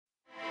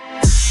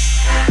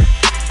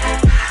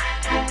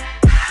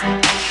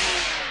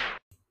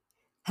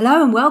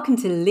Hello and welcome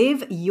to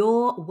Live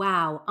Your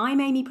Wow.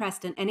 I'm Amy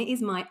Preston, and it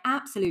is my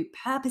absolute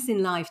purpose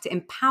in life to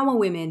empower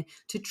women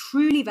to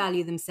truly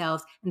value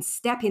themselves and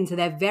step into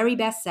their very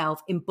best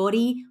self in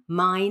body,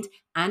 mind,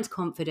 and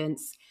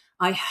confidence.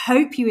 I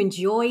hope you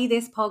enjoy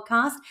this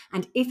podcast.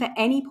 And if at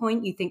any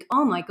point you think,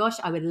 oh my gosh,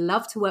 I would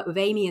love to work with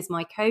Amy as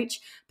my coach,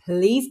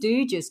 please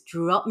do just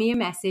drop me a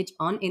message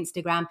on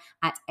Instagram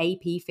at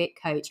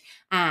APFitCoach.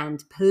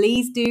 And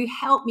please do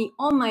help me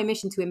on my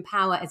mission to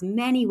empower as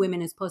many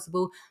women as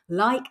possible.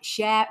 Like,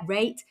 share,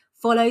 rate,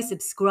 follow,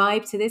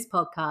 subscribe to this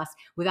podcast.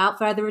 Without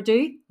further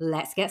ado,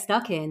 let's get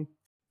stuck in.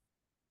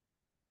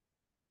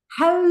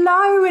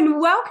 Hello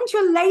and welcome to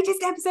your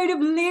latest episode of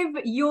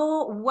Live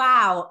Your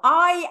Wow.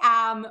 I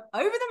am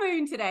over the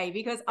moon today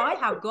because I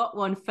have got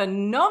one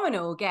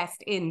phenomenal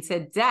guest in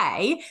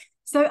today.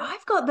 So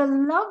I've got the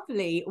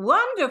lovely,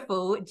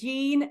 wonderful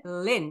Jean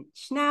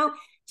Lynch. Now,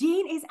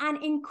 Jean is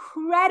an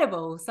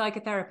incredible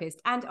psychotherapist,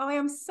 and I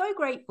am so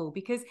grateful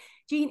because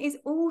Jean is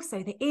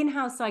also the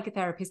in-house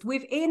psychotherapist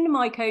within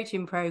my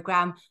coaching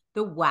program,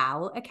 the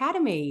Wow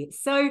Academy.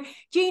 So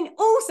Jean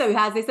also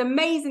has this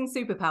amazing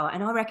superpower,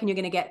 and I reckon you're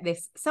going to get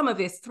some of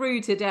this through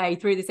today,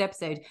 through this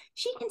episode.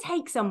 She can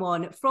take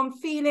someone from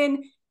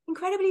feeling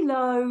incredibly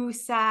low,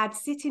 sad,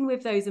 sitting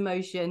with those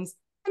emotions,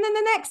 and then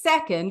the next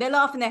second, they're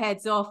laughing their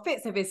heads off,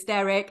 fits of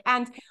hysteric.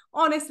 And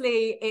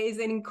honestly, it is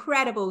an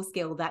incredible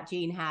skill that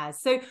Jean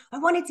has. So I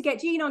wanted to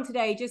get Jean on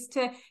today just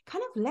to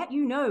kind of let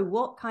you know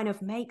what kind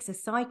of makes a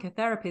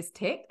psychotherapist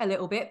tick a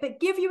little bit, but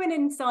give you an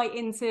insight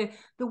into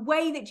the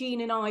way that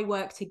Jean and I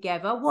work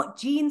together, what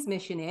Jean's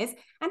mission is,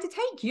 and to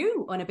take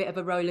you on a bit of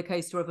a roller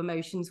coaster of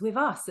emotions with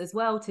us as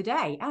well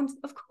today. And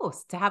of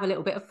course, to have a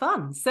little bit of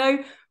fun. So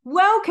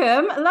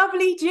welcome,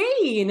 lovely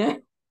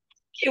Jean.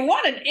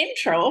 What an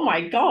intro. Oh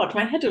my God,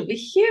 my head will be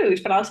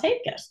huge, but I'll take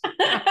it.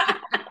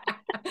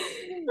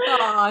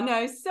 Oh,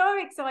 no,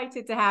 so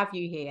excited to have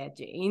you here,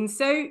 Jean.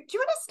 So do you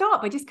want to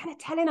start by just kind of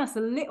telling us a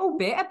little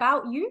bit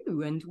about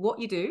you and what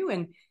you do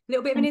and a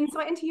little bit of an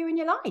insight into you and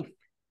your life?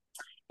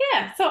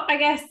 Yeah, so I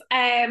guess,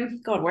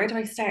 God, where do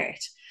I start?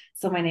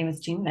 So my name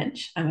is Jean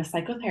Lynch. I'm a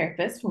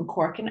psychotherapist from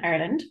Cork in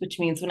Ireland, which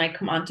means when I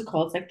come on to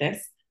calls like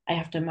this, I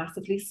have to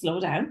massively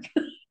slow down.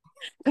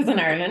 Because in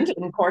Ireland,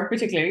 in Cork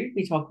particularly,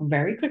 we talk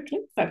very quickly,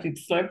 so I have to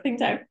slow everything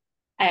down.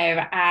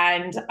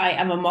 And I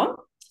am a mum.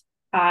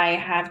 I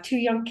have two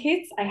young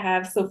kids. I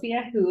have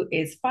Sophia, who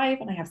is 5,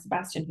 and I have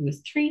Sebastian, who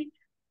is 3.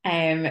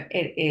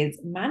 It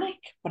is manic,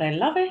 but I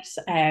love it.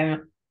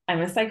 I'm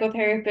a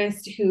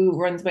psychotherapist who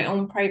runs my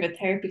own private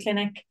therapy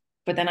clinic,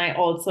 but then I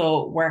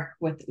also work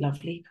with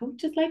lovely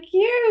coaches like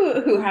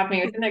you who have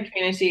me within their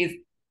communities.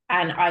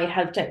 And I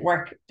help to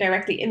work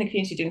directly in the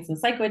community doing some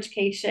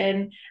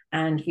psychoeducation,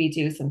 and we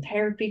do some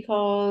therapy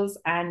calls,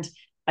 and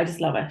I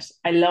just love it.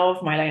 I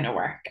love my line of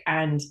work,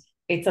 and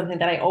it's something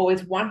that I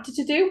always wanted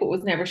to do, but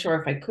was never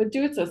sure if I could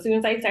do it. So as soon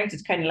as I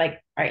started kind of like,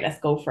 all right, let's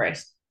go for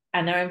it.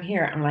 And now I'm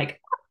here. I'm like,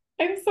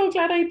 I'm so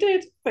glad I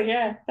did. But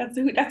yeah, that's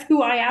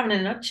who I am in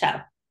a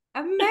nutshell.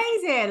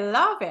 Amazing.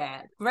 Love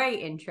it.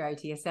 Great intro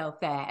to yourself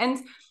there. And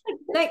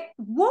like,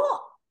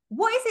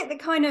 what is it that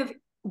kind of,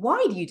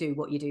 why do you do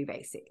what you do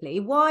basically?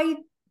 Why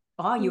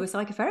are you a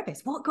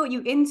psychotherapist? What got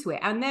you into it?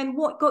 And then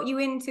what got you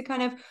into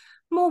kind of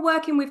more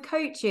working with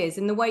coaches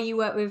and the way you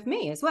work with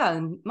me as well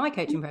in my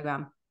coaching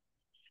program?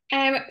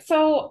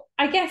 So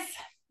I guess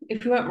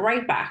if we went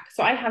right back,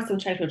 so I have some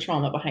childhood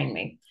trauma behind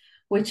me,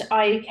 which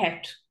I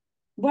kept,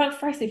 well,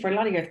 firstly, for a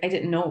lot of years, I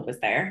didn't know it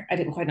was there. I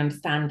didn't quite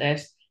understand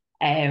it.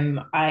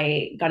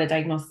 I got a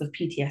diagnosis of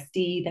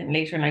PTSD, then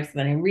later in life, so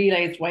then I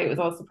realized why it was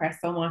all suppressed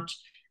so much.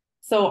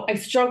 So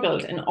I've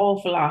struggled an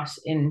awful lot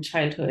in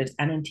childhood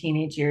and in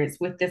teenage years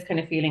with this kind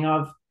of feeling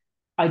of,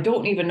 I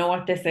don't even know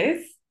what this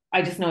is.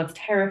 I just know it's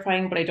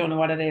terrifying, but I don't know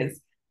what it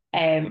is.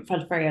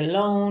 Felt very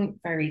alone,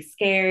 very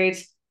scared.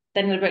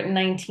 Then at about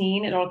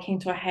 19, it all came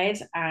to a head.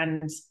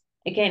 And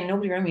again,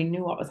 nobody around me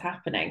knew what was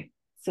happening.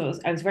 So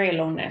I was very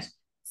alone in it.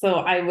 So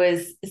I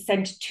was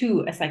sent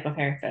to a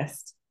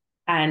psychotherapist.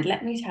 And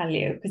let me tell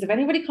you, because if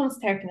anybody comes to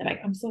therapy and they're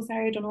like, I'm so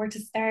sorry, I don't know where to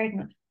start.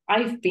 And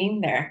I've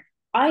been there.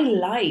 I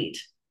lied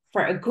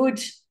for a good,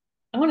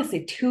 I want to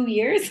say 2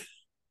 years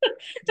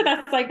to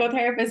that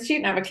psychotherapist. She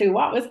didn't have a clue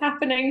what was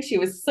happening. She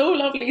was so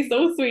lovely,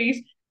 so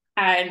sweet.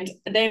 And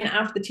then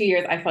after the 2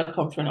 years, I felt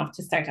comfortable enough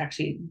to start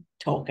actually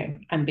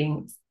talking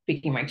and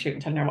speaking my truth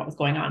and telling her what was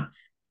going on.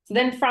 So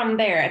then from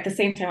there, at the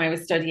same time, I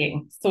was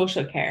studying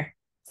social care.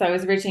 So I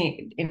was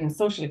originally in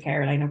social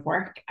care line of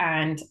work,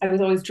 and I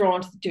was always drawn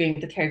to doing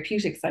the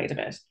therapeutic side of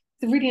it.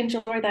 So I really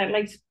enjoyed that.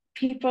 Like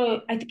people,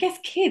 I guess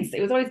kids,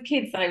 it was always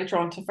kids that I was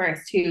drawn to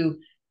first, who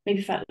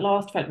maybe felt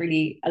lost, felt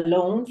really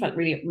alone, felt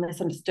really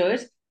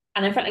misunderstood.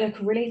 And I felt like I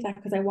could relate to that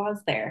because I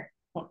was there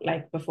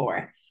like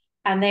before.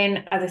 And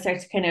then as I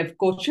started to kind of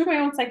go through my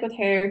own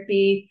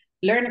psychotherapy,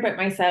 learn about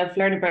myself,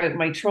 learn about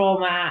my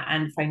trauma,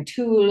 and find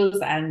tools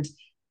and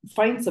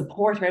find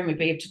support around me,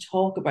 be able to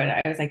talk about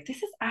it, I was like, this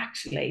is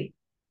actually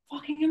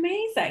fucking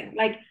amazing.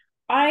 Like,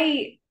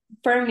 I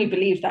firmly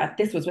believed that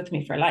this was with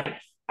me for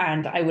life.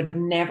 And I would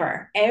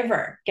never,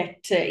 ever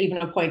get to even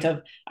a point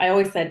of, I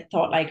always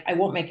thought like, I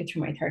won't make it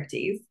through my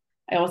 30s.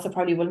 I also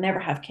probably will never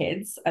have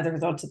kids as a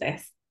result of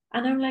this.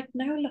 And I'm like,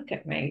 now look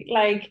at me.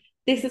 Like,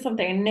 this is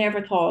something I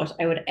never thought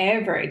I would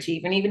ever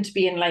achieve. And even to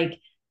be in like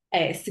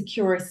a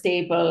secure,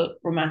 stable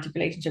romantic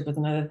relationship was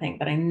another thing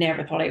that I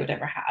never thought I would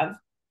ever have.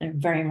 I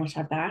very much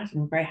have that.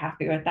 And I'm very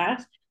happy with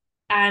that.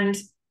 And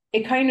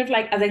it kind of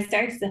like, as I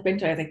started to step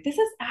into it, I was like, this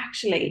is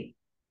actually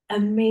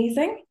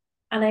amazing.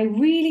 And I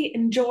really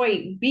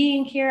enjoy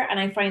being here. And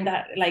I find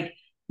that like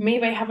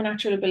maybe I have a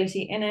natural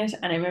ability in it.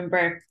 And I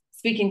remember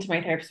speaking to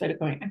my therapist about it,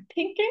 going, I'm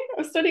thinking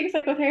of studying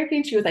psychotherapy.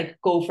 And she was like,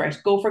 go for it,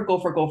 go for it, go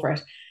for it, go for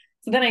it.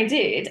 So then I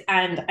did,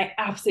 and I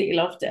absolutely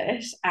loved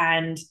it.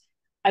 And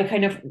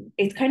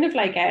it's kind of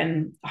like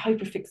a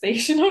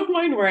hyperfixation of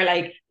mine where I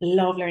like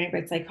love learning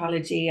about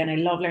psychology, and I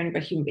love learning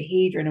about human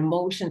behavior and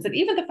emotions, and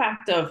even the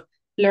fact of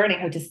learning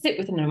how to sit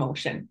with an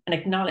emotion and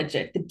acknowledge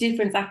it, the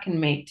difference that can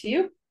make to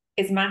you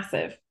is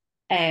massive.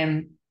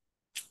 And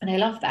I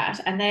love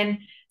that. And then,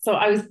 so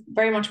I was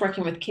very much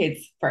working with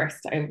kids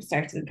first. I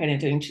started kind of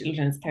doing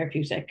children's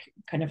therapeutic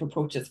kind of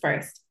approaches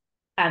first.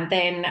 And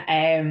then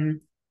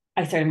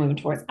I started moving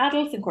towards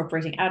adults,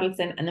 incorporating adults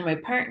in. And then my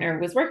partner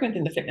was working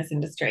within the fitness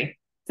industry.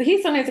 So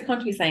he's sometimes a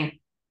country saying,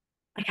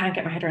 I can't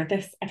get my head around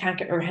this. I can't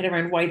get my head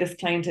around why this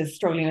client is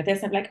struggling with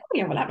this. I'm like, oh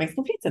yeah, well, that makes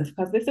complete sense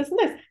because this, and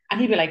this. And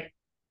he'd be like,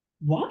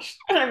 what?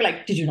 And I'm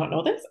like, did you not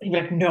know this? He'd be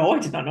like, no, I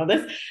did not know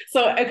this.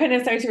 So I kind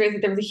of started to realize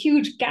that there was a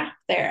huge gap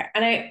there.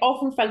 And I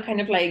often felt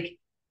kind of like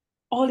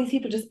all these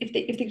people just, if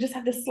they just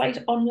have this slight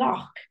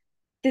unlock,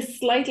 this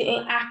slight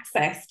little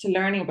access to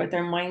learning about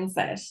their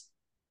mindset,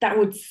 that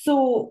would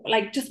so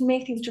like just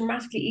make things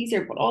dramatically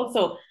easier, but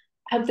also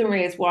help them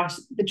realize what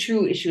the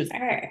true issues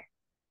are.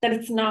 That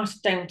it's not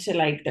down to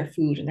like their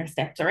food and their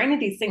steps or any of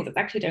these things. It's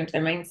actually down to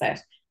their mindset.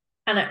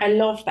 And I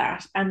loved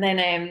that. And then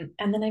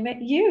I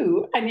met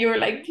you, and you were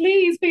like,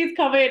 please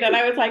come in. And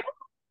I was like,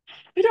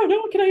 I don't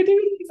know, can I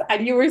do these?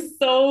 And you were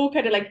so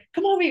kind of like,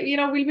 come on,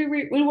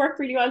 we'll work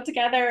really well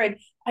together. And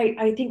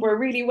I think we're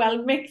really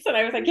well mixed. And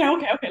I was like, yeah,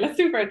 okay, let's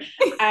do it.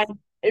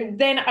 And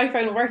then I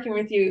found working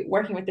with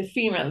the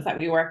females that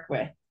we work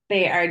with,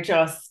 they are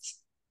just,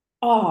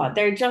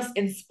 they're just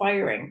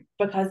inspiring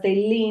because they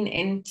lean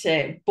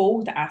into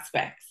both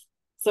aspects.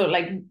 So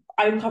like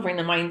I'm covering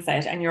the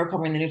mindset and you're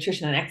covering the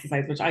nutrition and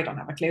exercise, which I don't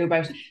have a clue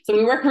about. So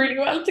we work really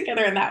well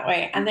together in that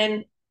way. And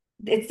then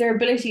it's their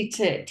ability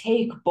to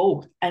take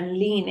both and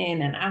lean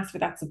in and ask for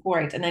that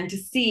support. And then to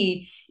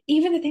see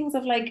even the things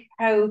of like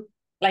how,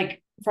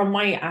 like from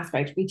my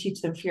aspect, we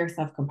teach them fear,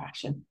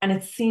 self-compassion. And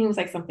it seems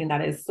like something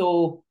that is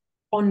so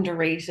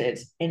underrated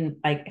in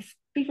like, if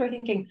people are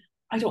thinking,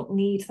 I don't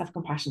need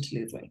self-compassion to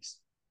lose weight.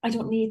 I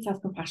don't need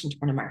self-compassion to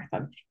run a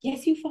marathon.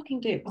 Yes, you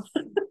fucking do.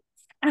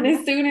 And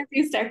as soon as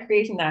you start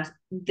creating that,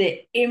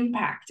 the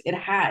impact it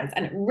has,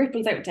 and it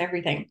ripples out to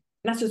everything. And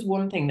that's just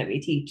one thing that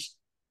we teach.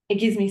 It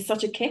gives me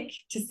such a kick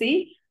to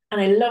see. And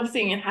I love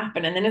seeing it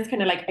happen. And then it's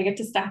kind of like, I get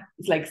to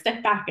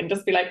step back and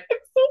just be like, I'm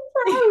so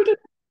proud.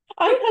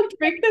 I helped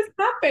make this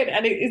happen.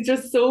 And it's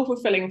just so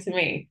fulfilling to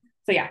me.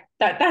 So yeah,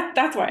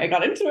 that's why I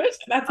got into it.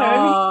 That's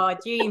how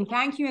Jean,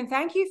 thank you. And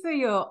thank you for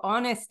your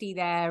honesty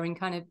there in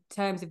kind of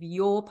terms of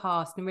your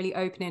past and really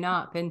opening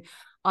up. And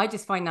I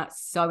just find that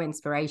so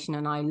inspirational.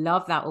 And I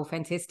love that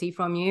authenticity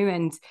from you.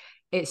 And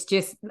it's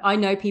just, I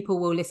know people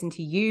will listen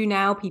to you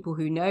now, people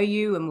who know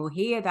you, and will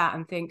hear that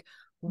and think,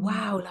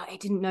 wow, like I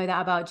didn't know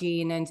that about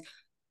Jean. And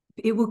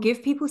it will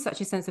give people such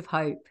a sense of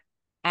hope.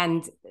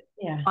 And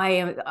yeah,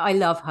 I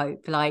love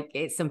hope. Like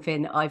it's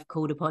something I've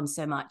called upon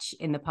so much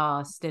in the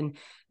past. And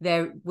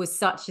there was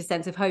such a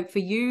sense of hope for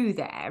you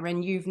there.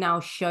 And you've now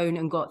shown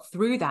and got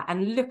through that.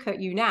 And look at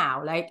you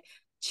now, like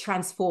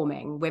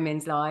transforming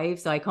women's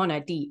lives, like on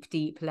a deep,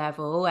 deep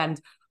level.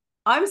 And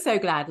I'm so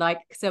glad. Like,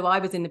 so I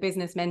was in the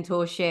business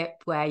mentorship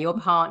where your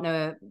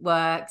partner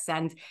works,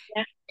 and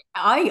yeah.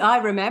 I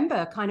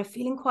remember kind of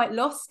feeling quite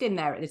lost in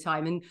there at the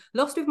time, and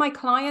lost with my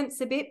clients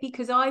a bit,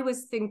 because I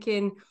was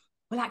thinking,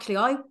 well, actually,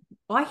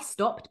 I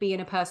stopped being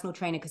a personal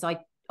trainer because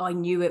I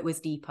knew it was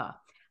deeper,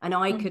 and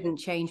I couldn't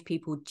change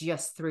people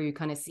just through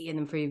kind of seeing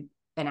them through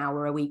an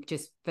hour a week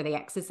just for the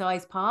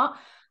exercise part.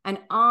 And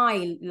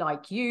I,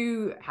 like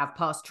you, have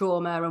past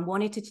trauma and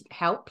wanted to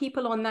help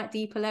people on that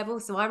deeper level.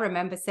 So I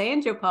remember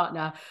saying to your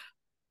partner,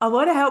 I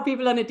want to help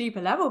people on a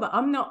deeper level, but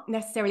I'm not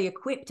necessarily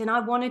equipped. And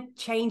I want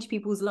to change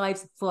people's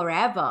lives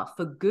forever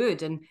for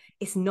good. And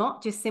it's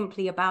not just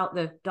simply about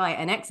the diet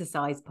and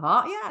exercise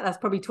part. Yeah, that's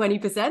probably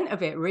 20%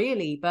 of it,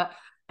 really.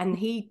 And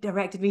he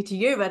directed me to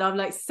you, and I'm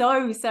like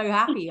so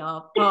happy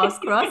our paths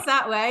crossed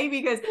that way,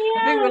 because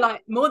I think we're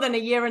like more than a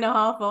year and a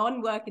half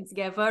on working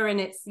together, and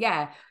it's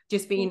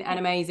just been an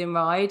amazing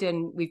ride.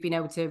 And we've been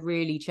able to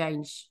really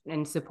change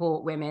and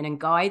support women and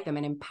guide them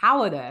and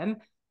empower them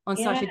on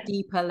such a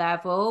deeper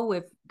level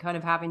with kind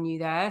of having you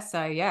there.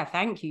 So yeah,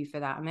 thank you for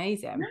that.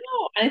 Amazing.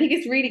 No, and I think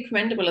it's really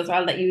commendable as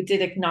well that you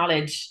did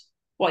acknowledge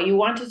what you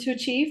wanted to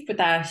achieve, but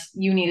that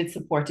you needed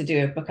support to do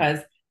it, because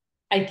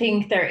I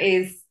think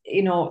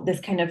this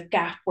kind of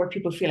gap where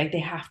people feel like they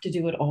have to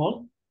do it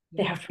all.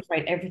 They have to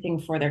provide everything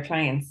for their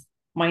clients,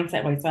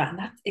 mindset wise. And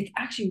it's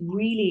actually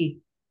really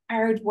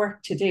hard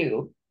work to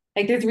do.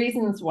 Like there's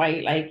reasons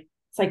why like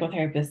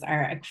psychotherapists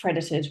are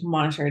accredited,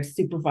 monitored,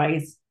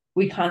 supervised.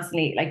 We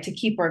constantly, like, to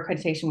keep our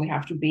accreditation, we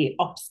have to be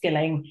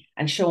upskilling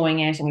and showing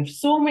it. And we have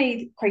so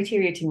many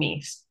criteria to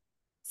meet.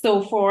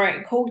 So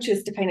for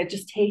coaches to kind of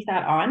just take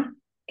that on,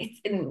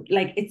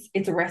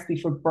 it's a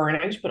recipe for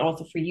burnout, but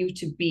also for you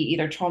to be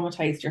either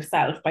traumatized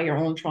yourself by your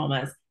own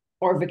traumas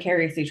or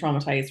vicariously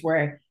traumatized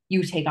where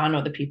you take on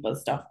other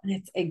people's stuff, and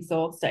it's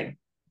exhausting.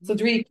 So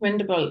it's really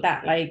commendable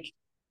that, like,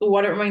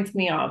 what it reminds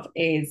me of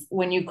is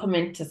when you come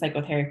into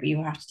psychotherapy,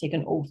 you have to take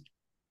an oath,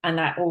 and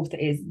that oath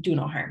is do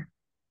no harm.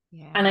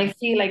 Yeah. And I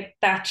feel like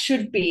that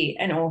should be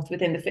an oath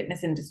within the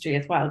fitness industry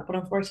as well, but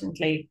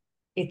unfortunately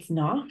it's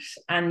not,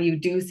 and you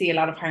do see a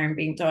lot of harm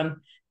being done.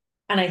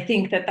 And I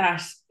think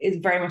that is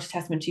very much a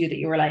testament to you, that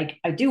you were like,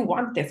 I do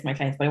want this, my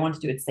clients, but I want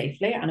to do it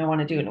safely, and I want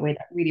to do it in a way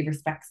that really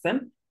respects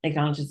them,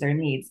 acknowledges their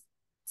needs.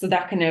 So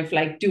that kind of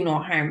like do no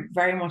harm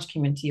very much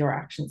came into your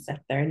action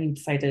step there. And you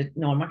decided,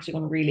 no, I'm actually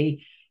going to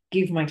really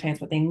give my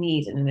clients what they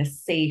need and in a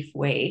safe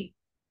way.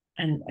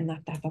 And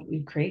that's what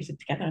we've created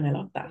together. And I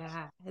love that.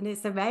 Yeah. And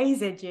it's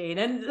amazing, Jean.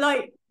 And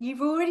like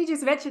you've already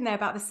just mentioned there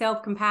about the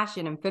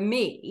self-compassion. And for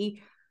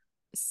me,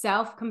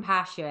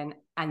 self-compassion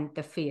and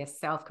the fierce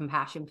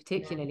self-compassion,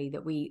 particularly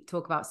that we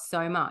talk about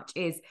so much,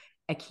 is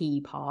a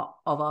key part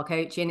of our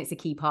coaching. It's a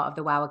key part of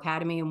the WOW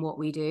Academy and what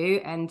we do.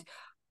 And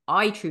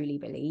I truly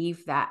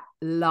believe that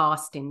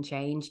lasting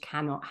change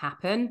cannot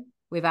happen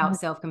without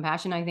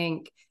self-compassion. I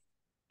think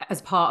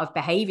as part of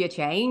behavior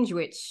change,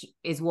 which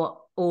is what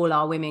all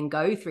our women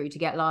go through to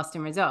get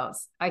lasting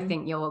results, I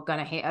think you're going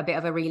to hit a bit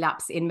of a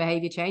relapse in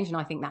behavior change. And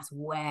I think that's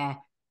where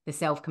the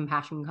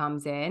self-compassion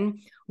comes in.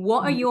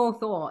 What are your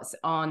thoughts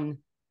on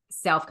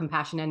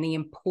self-compassion and the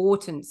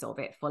importance of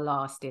it for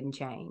lasting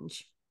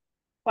change?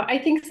 Well, I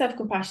think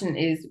self-compassion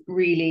is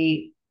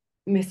really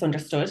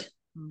misunderstood.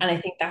 And I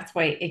think that's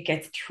why it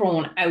gets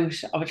thrown out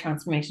of a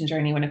transformation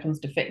journey when it comes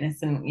to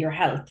fitness and your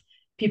health.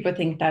 People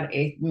think that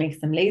it makes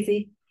them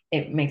lazy.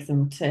 It makes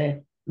them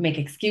to make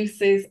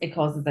excuses. It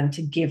causes them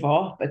to give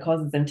up. It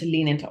causes them to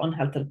lean into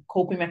unhealthy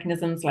coping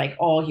mechanisms like,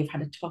 oh, you've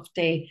had a tough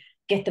day,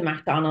 get the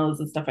McDonald's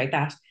and stuff like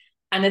that.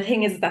 And the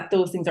thing is that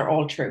those things are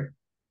all true.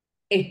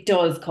 It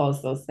does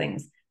cause those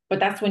things. But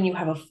that's when you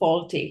have a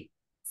faulty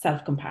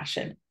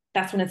self-compassion.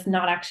 That's when it's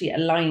not actually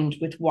aligned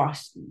with what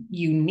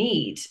you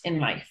need in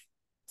life.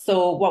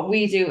 So what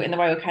we do in the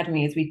WOW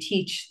Academy is we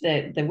teach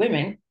the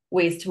women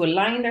ways to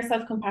align their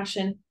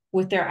self-compassion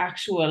with their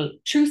actual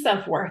true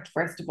self-worth,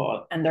 first of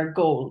all, and their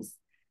goals.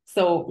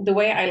 So the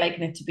way I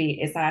liken it to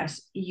be is that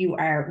you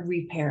are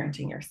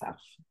reparenting yourself.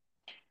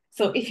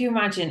 So if you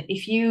imagine,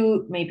 if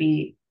you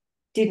maybe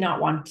did not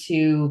want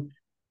to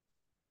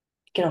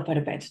get up out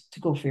of bed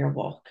to go for your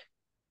walk,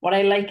 what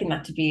I liken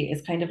that to be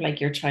is kind of like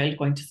your child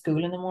going to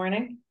school in the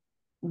morning.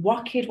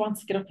 What kid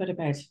wants to get up out of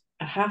bed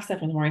at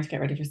 6:30 in the morning to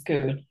get ready for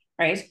school?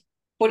 Right?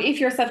 But if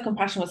your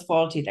self-compassion was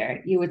faulty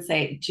there, you would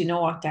say, do you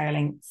know what,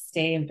 darling?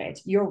 Stay in bed.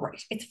 You're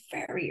right. It's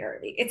very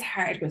early. It's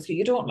hard going to.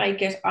 You don't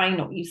like it. I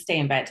know. You stay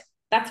in bed.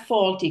 That's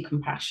faulty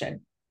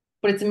compassion.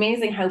 But it's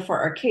amazing how for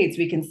our kids,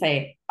 we can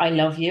say, I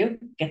love you.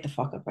 Get the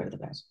fuck up out of the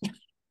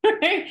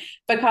bed.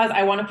 Because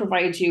I want to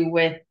provide you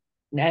with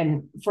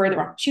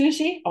further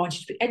opportunity. I want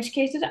you to be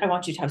educated. I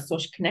want you to have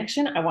social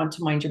connection. I want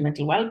to mind your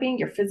mental well-being,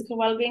 your physical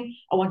well-being.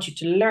 I want you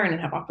to learn and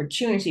have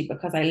opportunity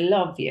because I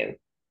love you.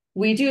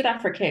 We do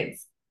that for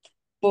kids,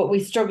 but we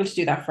struggle to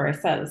do that for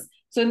ourselves.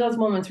 So in those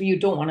moments where you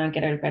don't want to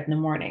get out of bed in the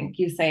morning,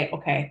 you say,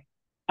 okay,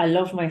 I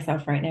love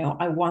myself right now.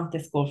 I want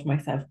this goal for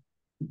myself.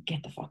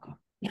 Get the fuck up.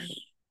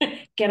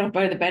 Get up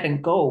out of the bed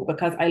and go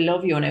because I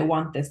love you and I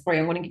want this for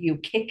you. I'm going to give you a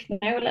kick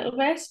now a little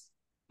bit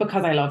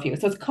because I love you.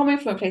 So it's coming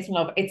from a place of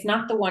love. It's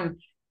not the one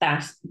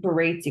that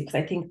berates you, because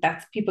I think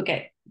that's, people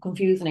get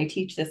confused, and I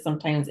teach this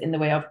sometimes in the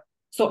way of,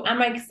 so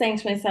am I saying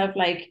to myself,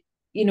 like,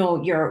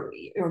 you're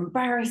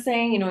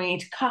embarrassing, you need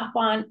to cop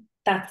on?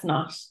 That's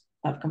not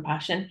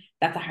self-compassion.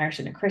 That's a harsh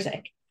and a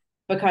critic,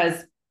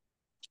 because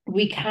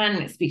we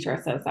can speak to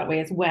ourselves that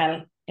way as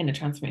well in a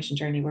transformation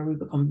journey where we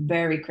become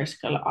very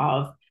critical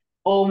of,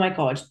 oh my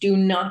God, do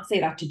not say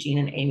that to Jean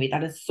and Amy.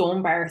 That is so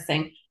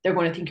embarrassing. They're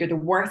going to think you're the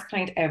worst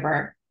client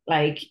ever.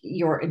 Like,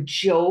 you're a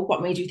joke.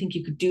 What made you think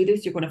you could do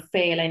this? You're going to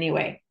fail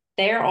anyway.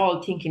 They're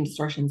all thinking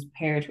distortions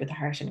paired with a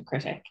harsh and a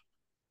critic.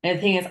 And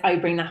the thing is, I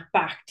bring that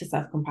back to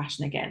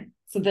self-compassion again.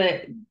 So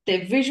the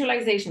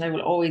visualization I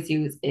will always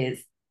use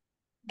is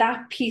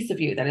that piece of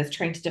you that is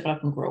trying to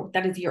develop and grow.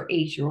 That is your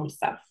 8-year-old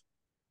self.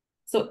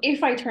 So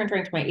if I turned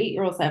around to my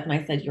 8-year-old self and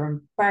I said,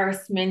 you're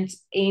embarrassment,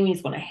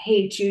 Amy's going to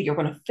hate you, you're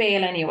going to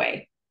fail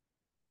anyway.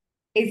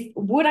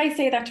 Would I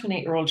say that to an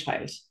 8-year-old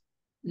child?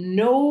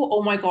 No,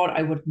 oh my God,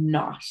 I would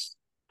not.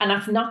 And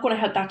that's not going to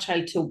help that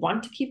child to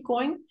want to keep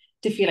going,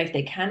 to feel like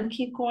they can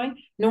keep going,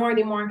 nor are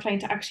they more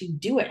inclined to actually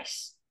do it.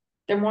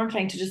 They're more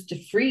inclined to just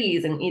to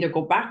freeze and either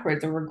go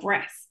backwards or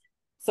regress.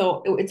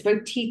 So it's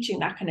about teaching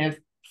that kind of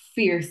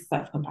fierce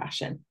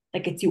self-compassion.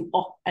 that gets you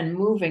up and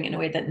moving in a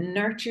way that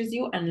nurtures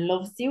you and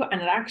loves you.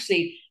 And it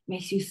actually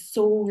makes you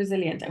so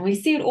resilient. And we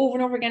see it over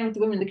and over again with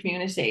the women in the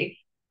community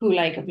who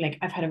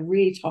I've had a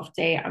really tough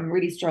day. I'm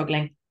really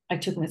struggling. I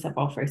took myself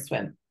out for a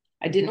swim.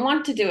 I didn't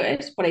want to do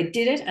it, but I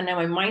did it. And now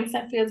my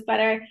mindset feels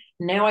better.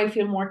 Now I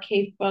feel more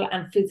capable,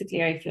 and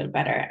physically I feel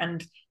better.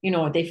 And,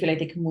 they feel like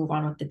they can move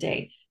on with the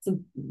day. So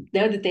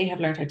now that they have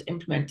learned how to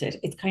implement it,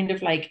 it's kind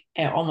of like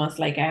almost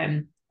like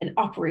an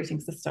operating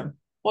system.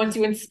 Once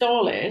you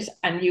install it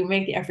and you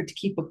make the effort to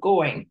keep it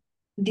going,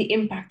 the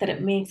impact that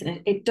it makes,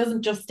 and it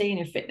doesn't just stay in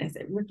your fitness,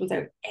 it ripples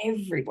out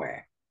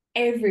everywhere,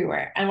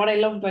 everywhere. And what I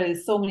love about it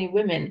is so many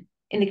women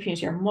in the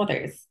community are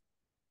mothers,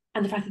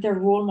 and the fact that they're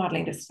role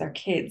modeling this to their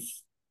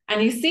kids.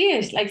 And you see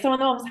it, like some of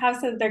the moms have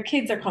said their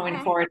kids are coming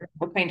forward,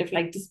 but kind of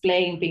like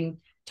displaying,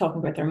 talking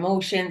about their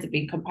emotions and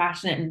being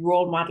compassionate, and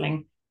role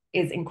modeling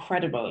is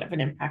incredible of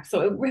an impact.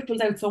 So it ripples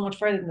out so much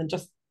further than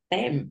just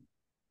them.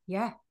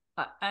 Yeah.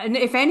 And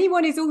if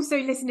anyone is also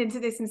listening to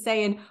this and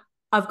saying,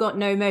 I've got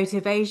no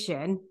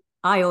motivation,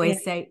 I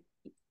always say,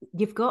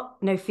 you've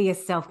got no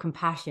fierce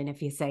self-compassion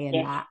if you're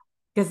saying that,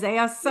 because they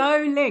are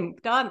so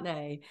linked, aren't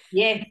they?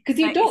 Yeah, because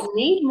you don't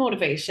need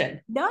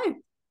motivation.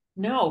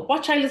 No.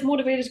 What child is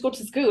motivated to go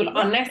to school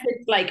unless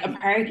it's like a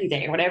party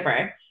day or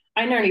whatever?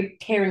 I'm nearly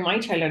tearing my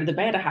child out of the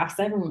bed at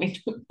 7:30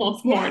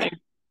 most morning.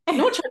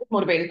 No child is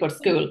motivated to go to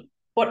school.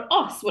 But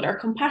us, with our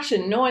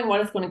compassion, knowing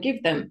what it's going to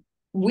give them,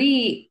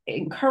 we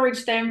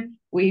encourage them,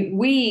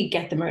 we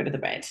get them out of the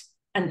bed.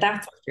 And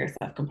that's what your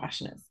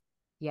self-compassion is.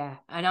 Yeah,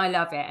 and I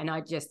love it. And I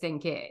just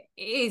think it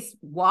is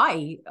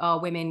why our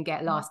women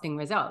get lasting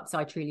results.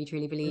 I truly,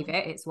 truly believe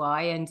it. It's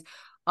why. And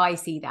I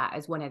see that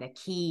as one of the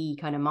key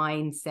kind of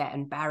mindset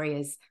and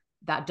barriers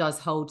that does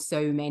hold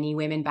so many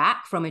women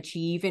back from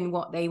achieving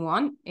what they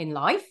want in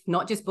life,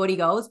 not just body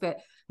goals, but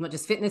not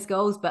just fitness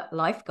goals, but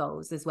life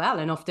goals as well.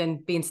 And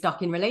often being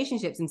stuck in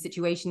relationships and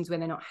situations where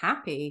they're not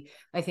happy.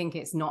 I think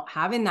it's not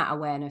having that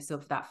awareness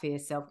of that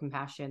fierce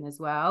self-compassion as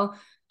well.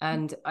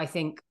 And I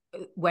think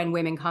when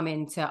women come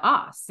into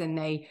us and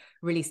they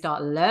really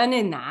start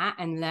learning that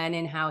and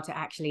learning how to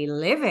actually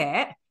live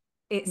it,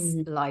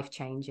 it's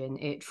life-changing.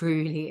 It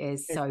truly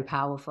is so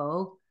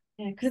powerful.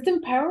 Yeah, because it's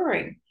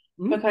empowering.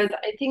 Because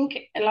I think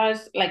a lot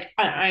of, like,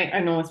 I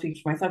know I speak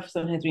for myself,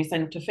 sometimes when you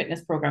sign up to a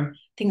fitness program,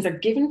 things are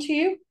given to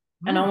you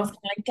and almost kind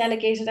of like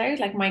delegated out.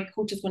 Like, my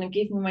coach is going to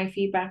give me my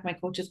feedback. My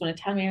coach is going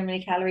to tell me how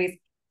many calories.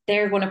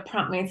 They're going to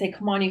prompt me and say,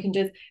 come on, you can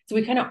do this. So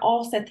we kind of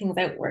all set things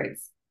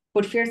outwards.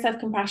 But for your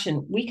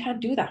self-compassion, we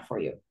can't do that for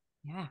you.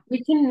 Yeah.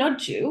 We can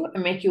nudge you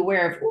and make you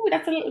aware of, oh,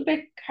 that's a little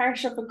bit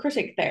harsh of a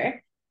critic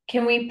there.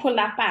 Can we pull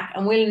that back?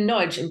 And we'll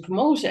nudge and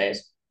promote it.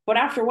 But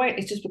after a while,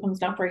 it just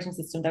becomes an operating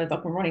system that is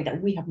up and running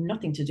that we have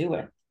nothing to do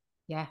with.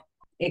 Yeah.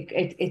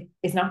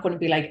 It's not going to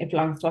be like it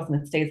belongs to us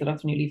and it stays with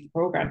us when you leave the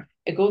program.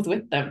 It goes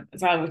with them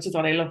as well, which is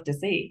what I love to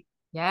see.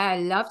 Yeah, I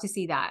love to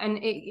see that. And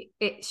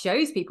it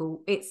shows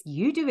people it's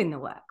you doing the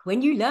work.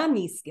 When you learn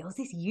these skills,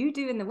 it's you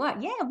doing the work.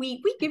 Yeah,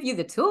 we give you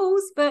the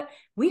tools, but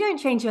we don't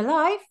change your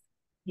life.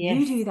 Yes.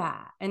 You do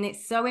that. And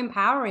it's so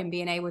empowering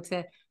being able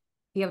to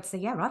say,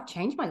 yeah, I've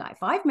changed my life.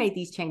 I've made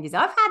these changes.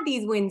 I've had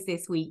these wins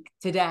this week,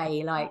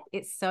 today. Like,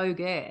 it's so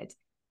good.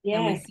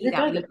 Yeah, and we see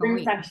that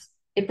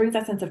it brings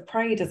that sense of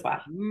pride as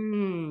well.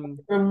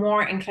 We're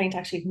more inclined to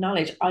actually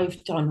acknowledge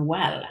I've done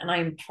well and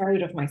I'm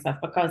proud of myself,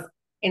 because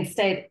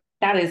instead,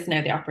 that is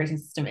now the operating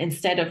system.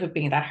 Instead of it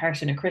being that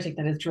harsh and a critic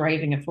that is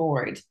driving it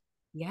forward,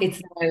 it's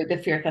now the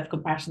fear,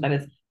 self-compassion that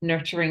is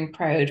nurturing,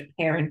 proud,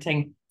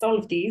 parenting. It's all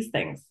of these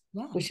things,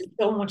 which is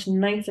so much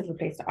nicer of a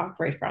place to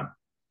operate from.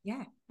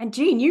 Yeah. And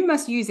Jean, you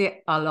must use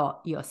it a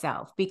lot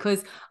yourself,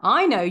 because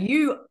I know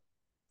you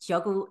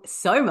juggle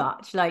so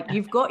much. Like,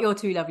 you've got your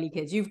 2 lovely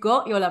kids, you've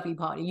got your lovely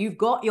partner, you've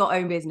got your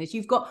own business,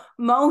 you've got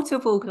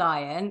multiple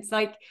clients.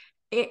 Like,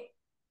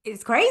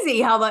 it's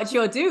crazy how much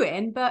you're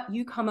doing, but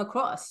you come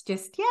across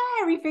just,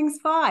 everything's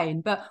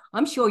fine. But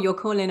I'm sure you're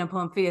calling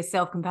upon fierce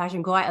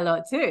self-compassion quite a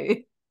lot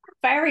too.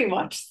 Very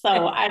much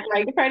so. And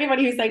like, for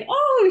anybody who's like,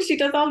 oh, she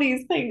does all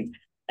these things,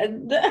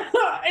 and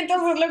it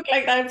doesn't look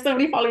like that. If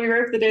somebody followed me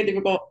around the day, they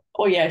would go,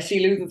 oh yeah, she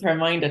loses her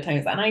mind at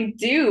times. And I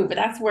do, but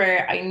that's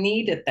where I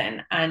need it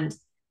then. And,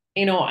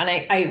 and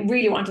I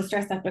really want to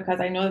stress that, because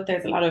I know that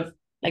there's a lot of,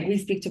 like, we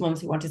speak to moms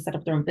who want to set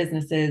up their own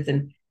businesses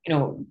and,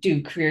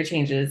 do career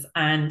changes.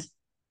 And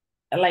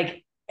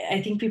like,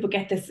 I think people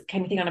get this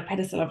kind of thing on a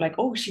pedestal of like,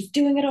 oh, she's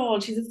doing it all.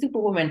 She's a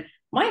superwoman.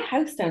 My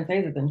house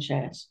downstairs isn't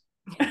shit.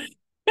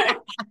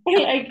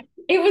 Like,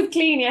 it was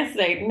clean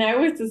yesterday.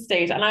 Now it's a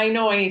state. And I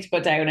know I need to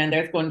go down, and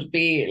there's going to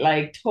be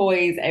like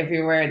toys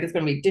everywhere. There's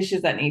going to be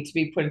dishes that need to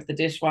be put into the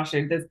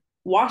dishwasher. There's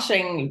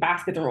washing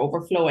baskets are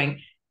overflowing.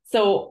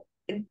 So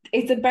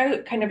it's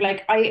about kind of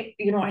like, I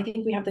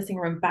think we have this thing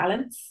around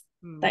balance.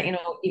 That,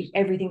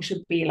 everything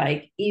should be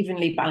like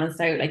evenly balanced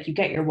out. Like, you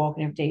get your walk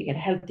every day, you get a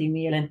healthy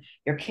meal, and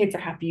your kids are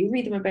happy. You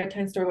read them a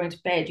bedtime story going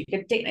to bed, you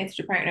get date nights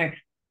with your partner.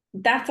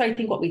 That's, I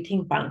think, what we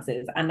think balance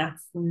is, and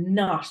that's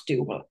not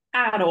doable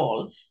at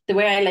all. The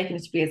way I liken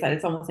it to be is that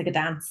it's almost like a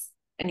dance,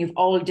 and you've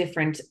all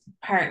different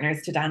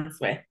partners to dance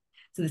with.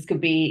 So this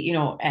could be,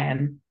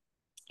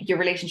 your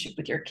relationship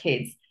with your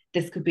kids.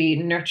 This could be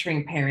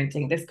nurturing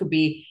parenting. This could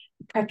be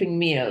prepping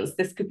meals.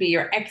 This could be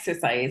your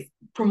exercise,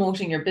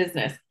 promoting your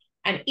business.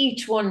 And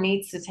each one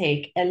needs to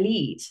take a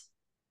lead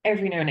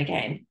every now and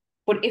again.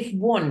 But if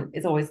one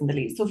is always in the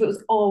lead, so if it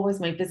was always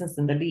my business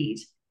in the lead,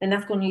 then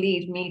that's going to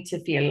lead me to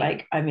feel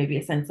like I maybe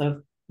a sense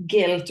of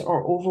guilt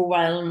or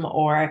overwhelm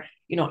or,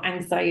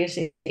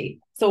 anxiety.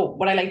 So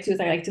what I like to do is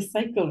I like to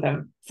cycle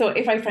them. So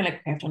if I find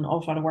like, okay, I've done an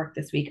awful lot of work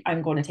this week,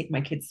 I'm going to take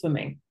my kids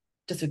swimming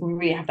just so we can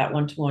really have that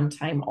one-to-one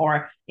time,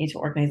 or need to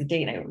organize a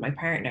date night with my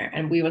partner,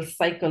 and we will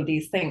cycle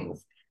these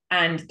things.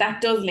 And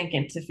that does link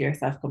into fear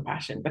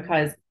self-compassion,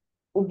 because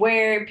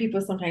where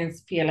people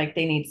sometimes feel like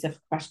they need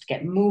self-compassion to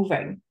get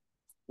moving,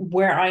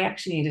 where I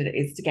actually needed it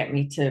is to get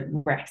me to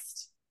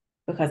rest,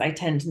 because I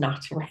tend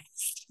not to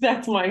rest.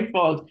 That's my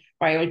fault,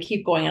 or I will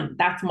keep going, and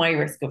that's my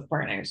risk of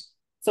burnout.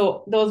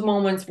 So those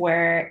moments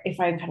where if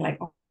I'm kind of like,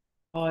 oh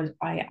God,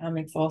 I am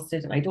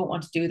exhausted and I don't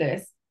want to do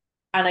this,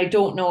 and I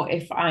don't know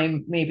if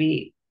I'm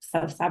maybe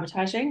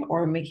self-sabotaging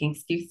or making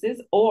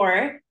excuses,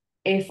 or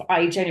if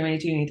I genuinely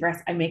do need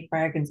rest, I make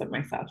bargains with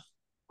myself.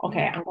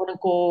 Okay, I'm going to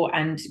go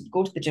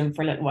to the gym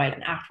for a little while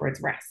and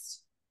afterwards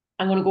rest.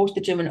 I'm going to go to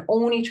the gym and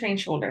only train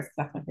shoulders, because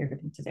that's my favorite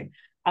thing to do.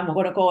 I'm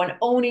going to go and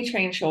only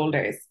train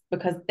shoulders,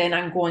 because then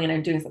I'm going and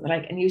I'm doing something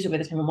like, and usually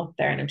by the time I'm up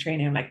there and I'm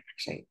training, I'm like,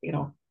 actually,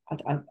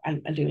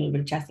 I'll do a little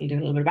bit of chest, I'll do a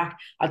little bit of back,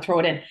 I'll throw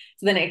it in.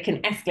 So then it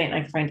can escalate, and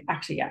I can find,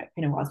 actually, yeah,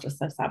 I was just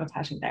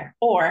self-sabotaging there.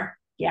 Or,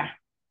 yeah,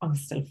 I'm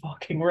still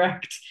fucking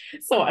wrecked.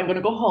 So I'm going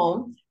to go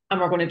home and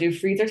we're going to do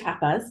freezer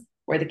tapas,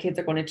 where the kids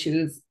are going to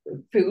choose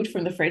food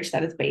from the fridge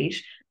that is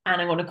beige,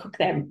 and I'm going to cook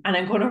them, and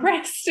I'm going to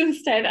rest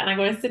instead, and I'm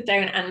going to sit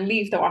down and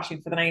leave the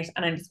washing for the night,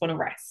 and I'm just going to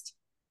rest.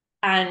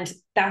 And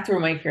that's where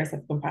my fear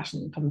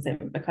self-compassion comes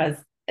in, because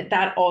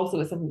that also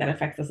is something that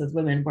affects us as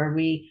women, where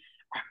we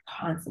are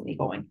constantly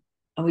going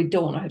and we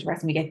don't know how to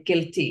rest, and we get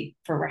guilty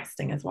for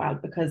resting as well,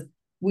 because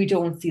we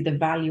don't see the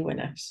value in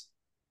it.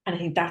 And I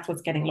think that's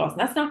what's getting lost.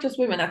 And that's not just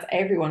women, that's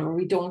everyone, where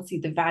we don't see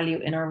the value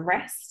in our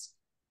rest,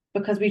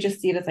 because we just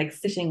see it as like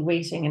sitting,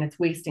 waiting, and it's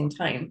wasting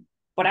time.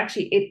 But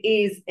actually, it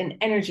is an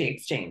energy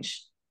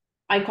exchange.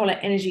 I call it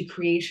energy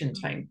creation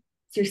time.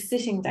 So you're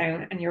sitting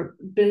down and you're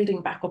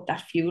building back up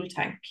that fuel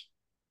tank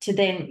so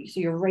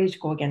you're ready to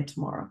go again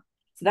tomorrow.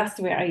 So that's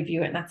the way I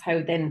view it. And that's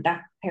how then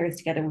that pairs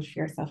together with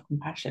fear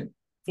self-compassion.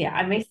 So yeah,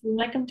 I may seem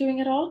like I'm doing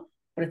it all,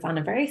 but it's on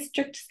a very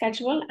strict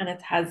schedule, and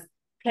it has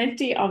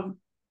plenty of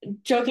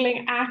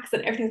juggling acts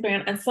and everything's going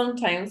on. And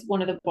sometimes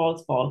one of the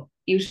balls fall,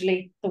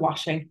 usually the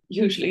washing,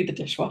 usually the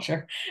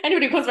dishwasher.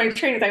 Anybody who comes to my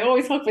trainings, I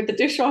always talk about the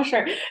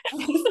dishwasher.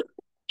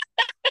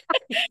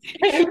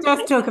 She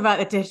does talk about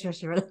the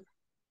dishwasher.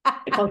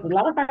 It causes a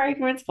lot of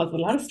arguments, causes a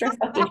lot of stress,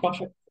 that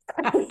dishwasher.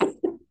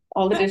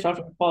 All the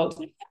dishwasher fault.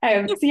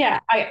 So yeah,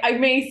 I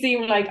may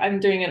seem like I'm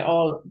doing it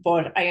all,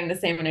 but I am the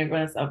same in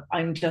everyone else.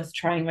 I'm just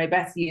trying my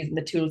best using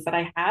the tools that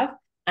I have.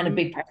 And a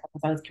big part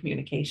of that is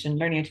communication,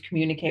 learning how to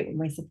communicate with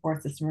my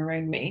support system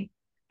around me,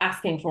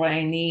 asking for what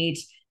I need,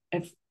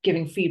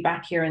 giving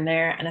feedback here and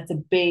there. And it's a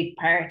big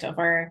part of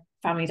our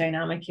family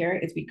dynamic here,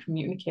 is we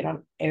communicate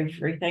on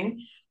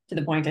everything, to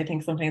the point I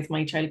think sometimes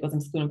my child goes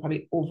into school and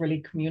probably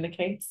overly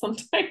communicates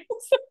sometimes.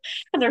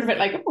 And they're a bit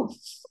like, oh,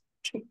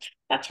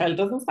 that child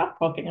doesn't stop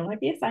talking. I'm like,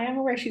 yes, I am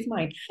aware, she's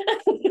mine.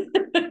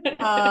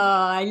 Oh,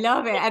 I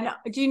love it. And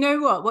do you know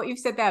what you've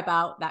said there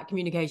about that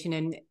communication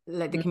and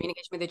like the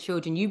communication with the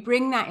children? You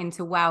bring that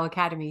into Wow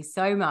Academy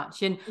so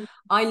much. And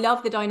I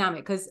love the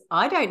dynamic, because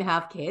I don't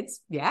have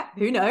kids. Yeah,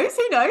 who knows?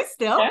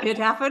 Still could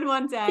happen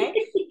one day.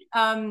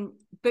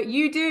 But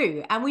you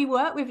do. And we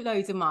work with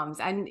loads of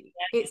mums, and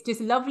it's just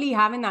lovely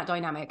having that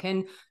dynamic.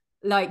 And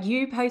like,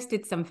 you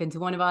posted something to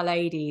one of our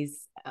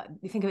ladies, I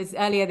think it was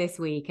earlier this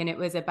week, and it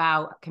was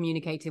about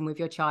communicating with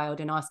your child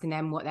and asking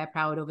them what they're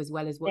proud of, as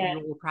well as what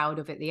you're proud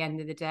of at the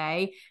end of the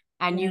day.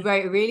 And you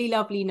wrote a really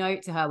lovely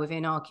note to her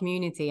within our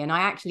community, and I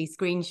actually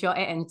screenshot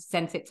it and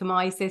sent it to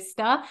my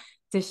sister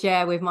to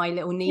share with my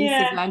little niece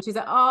as well. And she's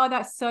like, oh,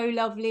 that's so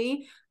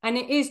lovely. And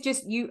it is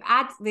just, you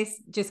add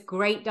this just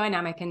great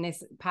dynamic and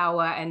this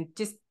power and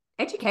just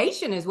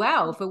education as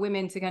well for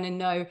women to kind of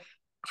know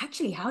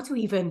actually how to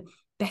even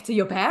better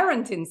your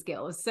parenting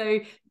skills. So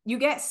you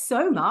get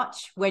so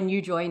much when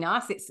you join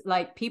us. It's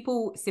like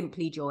people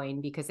simply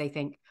join because they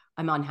think,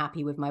 I'm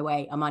unhappy with my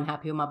weight, I'm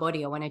unhappy with my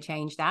body, I want to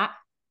change that.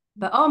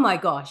 But oh my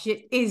gosh,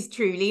 it is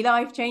truly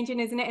life-changing,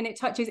 isn't it? And it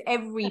touches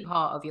every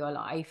part of your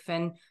life.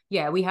 And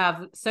yeah, we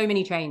have so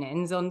many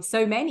trainings on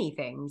so many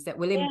things that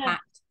will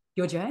impact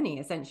your journey,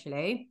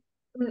 essentially.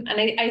 And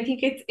I think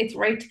it's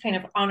right to kind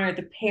of honor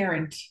the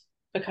parent,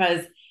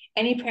 because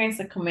any parents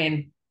that come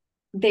in,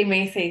 they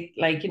may say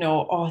like,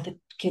 oh, the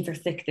kids are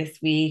sick this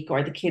week,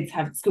 or the kids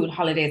have school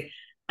holidays.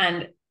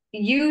 And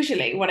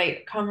usually what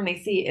I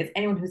commonly see is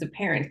anyone who's a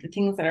parent, the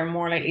things that are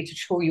more likely to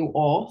throw you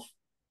off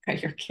are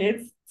your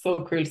kids.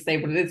 So cruel to say,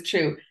 but it is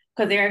true,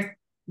 because they're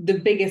the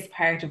biggest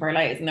part of our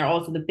lives, and they're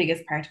also the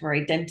biggest part of our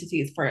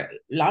identities for a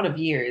lot of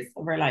years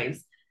of our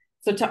lives.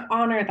 So to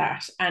honor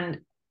that, and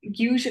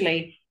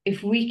usually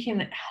if we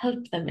can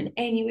help them in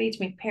any way to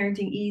make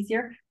parenting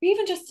easier, or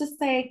even just to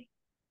say,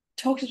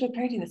 talk to us about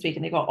parenting this week.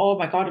 And they go, oh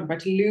my God, I'm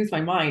about to lose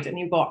my mind. And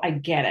you go, I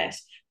get it.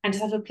 And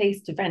just have a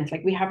place to vent.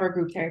 Like we have our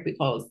group therapy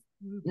calls,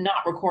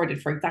 not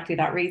recorded for exactly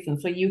that reason.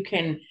 So you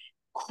can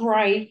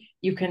cry,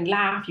 you can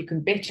laugh, you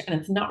can bitch, and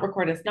it's not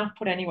recorded, it's not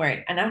put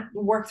anywhere. And that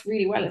works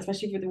really well,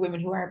 especially for the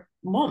women who are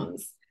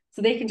mums.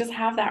 So they can just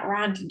have that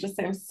rant and just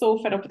say, I'm so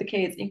fed up with the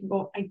kids. And you can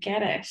go, I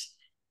get it.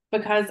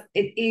 Because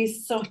it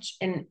is such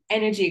an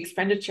energy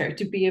expenditure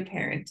to be a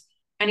parent.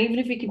 And even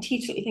if we can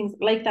teach little things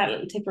like that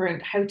little tip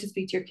around how to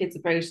speak to your kids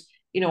about,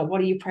 you know,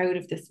 what are you proud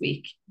of this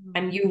week?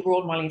 And you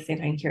role modeling at the same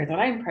time, here's what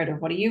I'm proud of,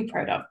 what are you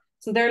proud of?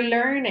 So they're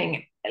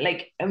learning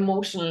like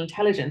emotional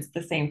intelligence at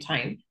the same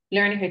time,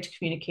 learning how to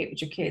communicate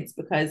with your kids.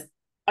 Because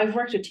I've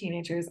worked with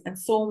teenagers and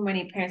so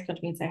many parents come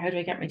to me and say, how do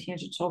I get my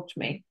teenager to talk to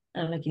me?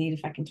 And I'm like, you need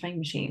a fucking time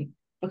machine,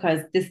 because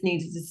this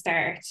needed to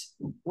start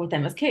with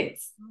them as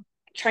kids.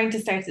 Trying to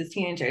start as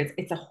teenagers,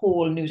 it's a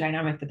whole new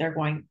dynamic that they're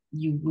going,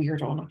 you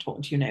weirdo, I'm not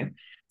talking to you now.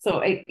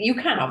 So you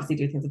can obviously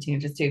do things with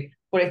teenagers too,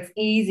 but it's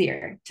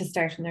easier to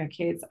start when they're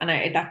kids. And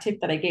that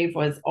tip that I gave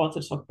was also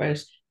to talk about,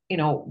 you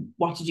know,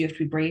 what did you have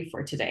to be brave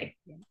for today?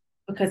 Yeah.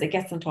 Because it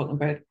gets them talking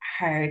about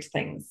hard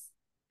things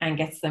and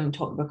gets them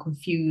talking about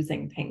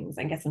confusing things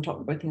and gets them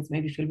talking about things that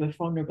maybe feel a bit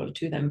vulnerable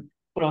to them,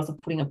 but also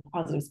putting a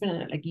positive spin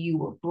on it. Like, you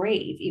were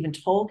brave, even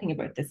talking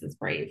about this is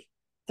brave.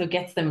 So it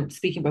gets them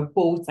speaking about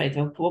both sides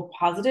of both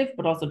positive,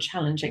 but also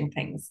challenging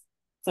things.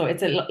 So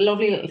it's a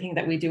lovely little thing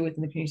that we do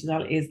within the community as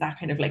well, is that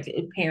kind of like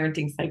little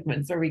parenting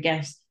segments where we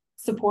get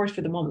support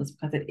for the mums,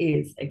 because it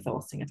is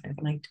exhausting at times.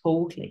 And I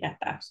totally get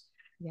that.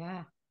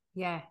 Yeah.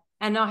 Yeah.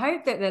 And I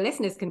hope that the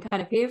listeners can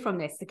kind of hear from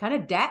this, the kind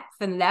of depth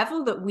and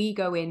level that we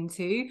go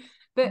into.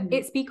 But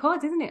it's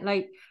because, isn't it?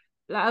 Like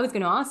I was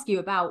going to ask you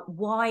about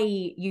why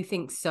you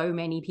think so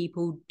many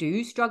people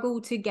do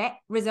struggle to get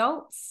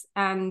results.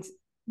 And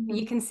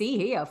you can see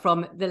here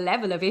from the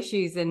level of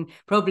issues and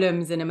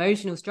problems and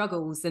emotional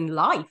struggles and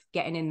life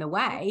getting in the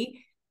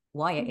way,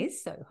 why it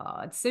is so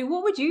hard. So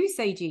what would you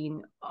say,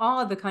 Jean,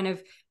 are the kind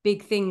of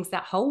big things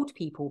that hold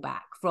people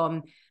back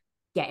from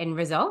getting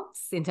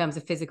results in terms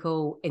of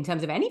physical, in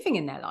terms of anything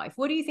in their life?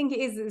 What do you think it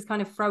is that's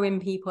kind of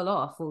throwing people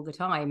off all the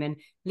time and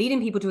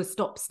leading people to a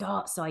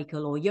stop-start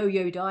cycle or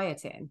yo-yo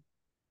dieting?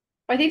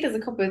 I think there's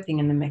a couple of things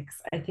in the mix.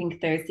 I think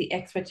there's the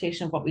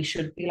expectation of what we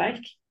should be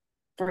like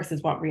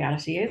versus what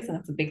reality is. And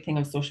that's a big thing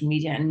of social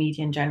media and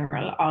media in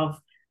general, of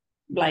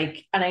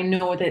like, and I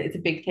know that it's a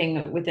big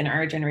thing within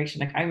our generation.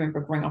 Like, I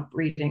remember growing up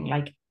reading,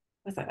 like,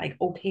 was that like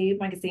OK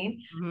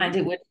magazine? And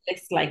it would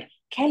list like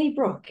Kelly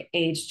Brook,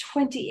 age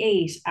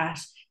 28 at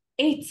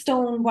 8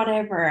 stone,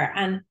 whatever.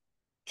 And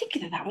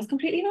thinking that was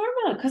completely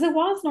normal, because it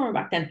was normal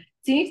back then.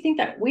 So you need to think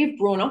that we've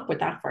grown up with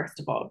that, first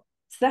of all.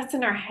 So that's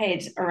in our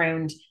head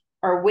around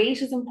our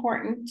weight is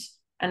important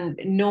and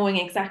knowing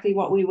exactly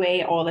what we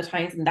weigh all the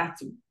time. And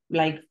that's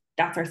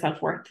our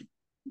self-worth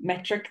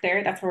metric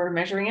there. That's how we're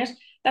measuring it.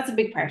 That's a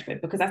big part of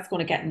it, because that's going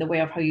to get in the way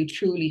of how you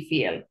truly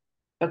feel.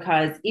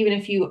 Because even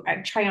if you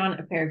try on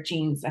a pair of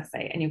jeans, let's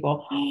say, and you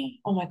go,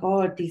 oh my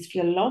God, these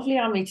feel lovely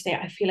on me today.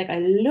 I feel like I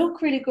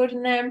look really good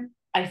in them.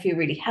 I feel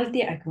really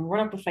healthy. I can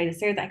run up a flight of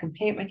stairs. I can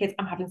play with my kids.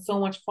 I'm having so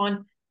much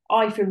fun. Oh,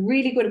 I feel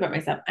really good about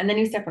myself. And then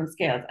you step on the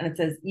scales and it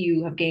says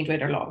you have gained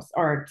weight or lost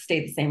or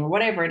stayed the same or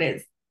whatever it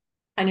is.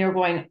 And you're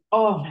going,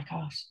 oh my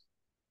gosh,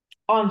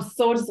 oh, I'm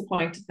so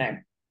disappointed now.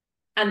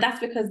 And that's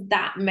because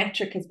that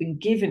metric has been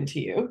given to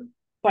you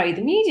by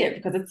the media,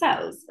 because it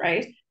sells,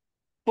 right?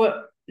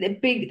 But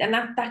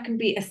that can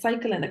be a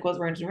cycle, and that goes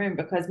round and round,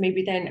 because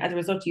maybe then as a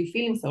result of you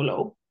feeling so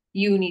low,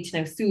 you need to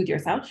now soothe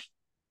yourself.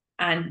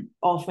 And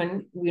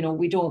often, you know,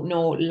 we don't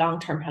know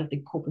long-term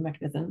healthy coping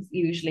mechanisms.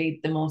 Usually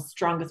the most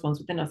strongest ones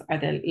within us are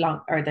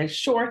the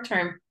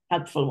short-term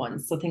helpful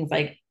ones. So things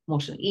like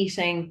emotional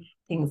eating,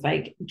 things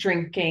like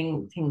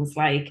drinking, things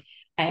like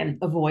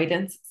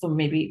avoidance. So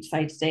maybe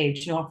decide today,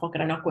 you know what, fuck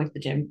it, I'm not going to the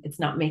gym. It's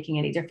not making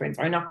any difference.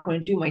 Or I'm not going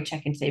to do my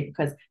check-in today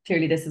because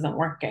clearly this isn't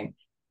working.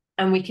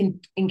 And we can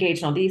engage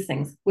in all these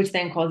things, which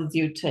then causes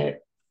you to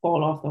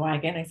fall off the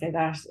wagon. I say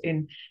that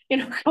in, you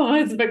know,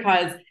 cause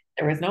because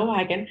there is no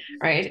wagon,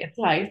 right? It's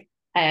life.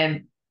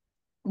 Then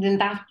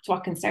that's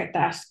what can start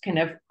that kind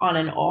of on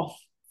and off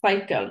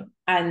cycle.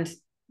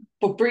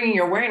 But bringing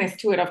your awareness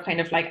to it of kind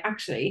of like,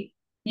 actually,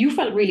 you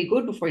felt really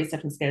good before you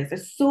stepped on scales.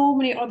 There's so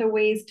many other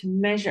ways to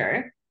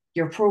measure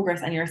your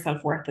progress and your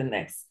self-worth in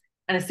this.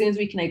 And as soon as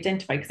we can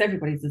identify, because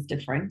everybody's is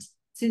different, as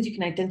soon as you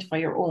can identify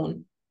your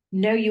own,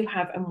 now you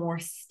have a more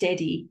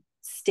steady,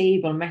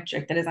 stable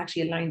metric that is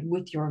actually aligned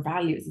with your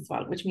values as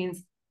well, which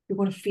means you're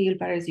going to feel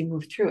better as you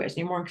move through it, and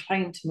you're more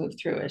inclined to move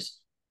through it.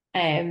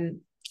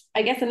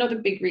 I guess another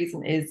big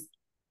reason is,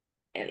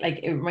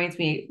 like, it reminds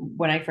me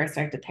when I first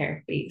started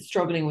therapy,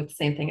 struggling with the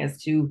same thing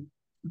as to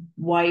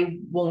why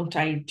won't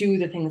I do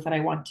the things that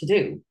I want to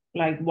do?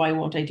 Like, why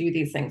won't I do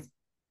these things?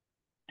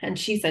 And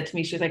she said to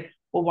me, she was like,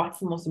 well, what's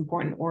the most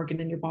important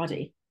organ in your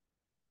body?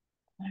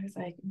 I was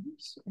like,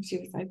 and she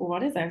was like, well,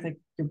 what is that? I was like,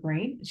 your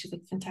brain. And she's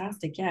like,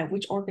 fantastic. Yeah.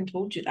 Which organ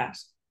told you that?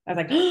 I was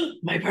like, oh,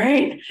 my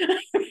brain.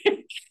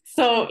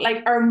 So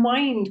like, our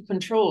mind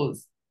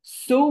controls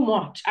so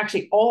much,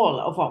 actually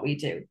all of what we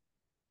do.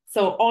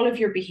 So all of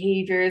your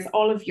behaviors,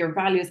 all of your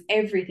values,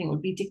 everything will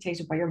be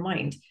dictated by your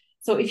mind.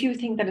 So if you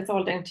think that it's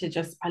all down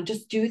to I'll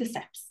just do the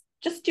steps,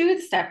 just do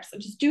the steps,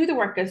 just do the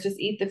workouts, just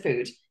eat the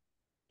food.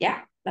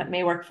 Yeah, that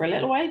may work for a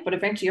little while, but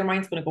eventually your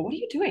mind's going to go, what are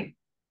you doing?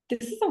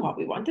 This isn't what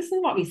we want. This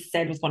isn't what we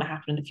said was going to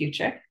happen in the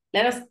future.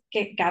 Let us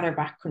gather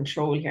back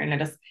control here and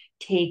let us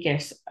take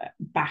it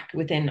back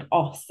within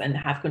us and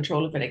have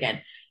control of it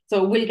again.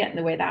 So we'll get in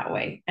the way that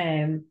way.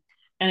 And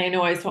I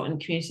know I was talking in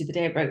the community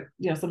today about,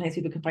 sometimes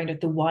people can find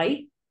out the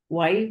why.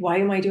 Why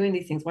am I doing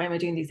these things? Why am I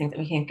doing these things?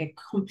 And we can get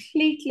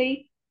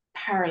completely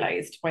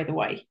paralyzed by the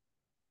why.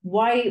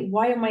 Why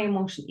am I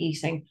emotion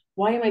eating?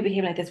 Why am I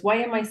behaving like this? Why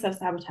am I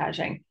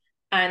self-sabotaging?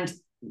 And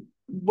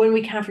when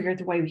we can't figure out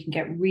the why, we can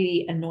get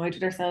really annoyed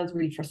with ourselves,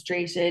 really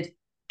frustrated,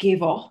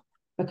 give up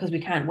because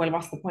we can't. Well,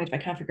 what's the point if I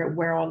can't figure out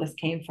where all this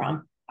came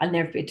from? I'll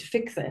never be able to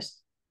fix it.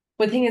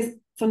 But the thing is,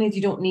 sometimes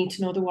you don't need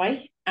to know the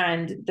why.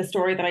 And the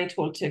story that I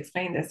told to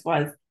explain this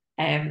was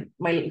my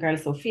little girl,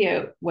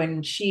 Sophia,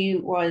 when she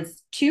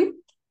was 2,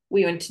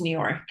 we went to New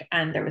York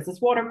and there was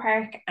this water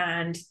park.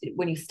 And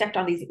when you stepped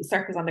on these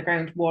circles on the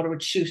ground, water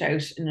would shoot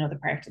out in another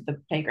part of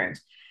the playground.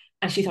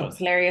 And she thought it was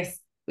hilarious.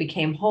 We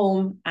came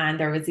home and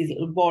there was these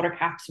little water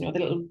caps, the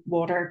little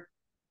water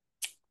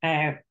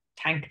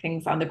tank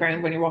things on the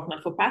ground when you're walking on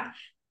a footpath.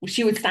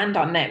 She would stand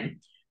on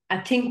them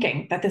and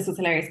thinking that this was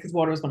hilarious because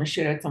water was going to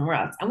shoot out somewhere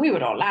else. And we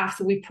would all laugh.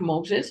 So we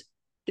promoted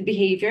the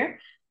behavior.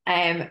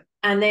 And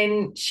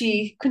then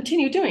she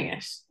continued doing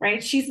it,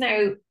 right? She's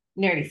now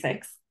nearly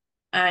 6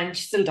 and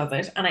she still does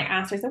it. And I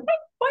asked her, I said,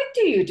 why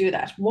do you do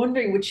that?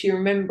 Wondering, would she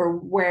remember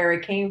where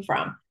it came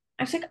from?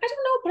 And she's like, I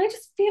don't know, but I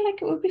just feel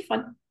like it would be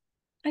fun.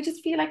 I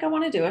just feel like I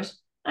want to do it.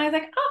 And I was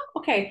like, oh,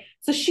 okay.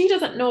 So she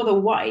doesn't know the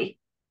why.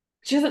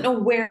 She doesn't know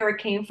where it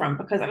came from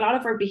because a lot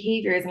of our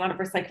behaviors and a lot of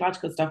our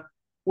psychological stuff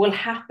will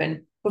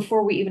happen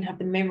before we even have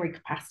the memory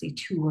capacity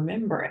to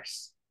remember it.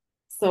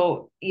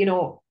 So,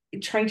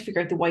 trying to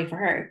figure out the why for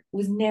her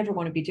was never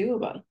going to be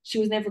doable. She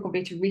was never going to be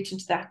able to reach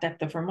into that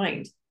depth of her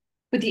mind.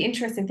 But the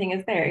interesting thing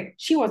is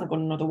she wasn't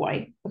going to know the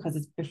why because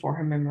it's before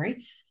her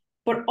memory.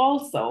 But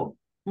also,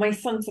 my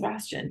son,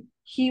 Sebastian,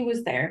 he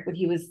was there when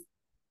he was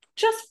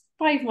just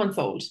 5 months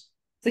old.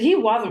 So he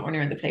wasn't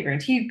running around the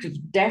playground. He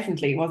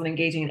definitely wasn't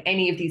engaging in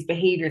any of these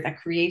behaviors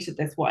that created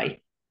this why.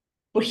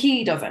 But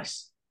he does it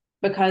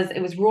because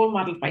it was role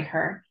modeled by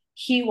her.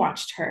 He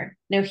watched her.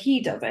 Now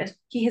he does it.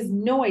 He has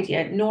no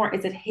idea, nor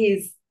is it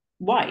his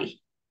why.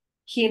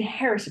 He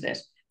inherited it.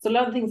 So a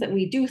lot of things that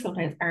we do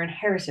sometimes are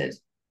inherited.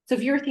 So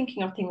if you're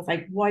thinking of things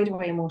like, why do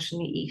I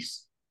emotionally eat?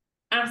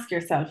 Ask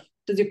yourself,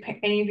 does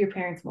any of your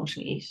parents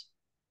emotionally eat?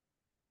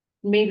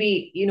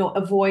 Maybe,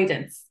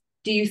 avoidance.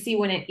 Do you see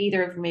when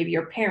either of maybe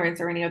your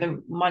parents or any other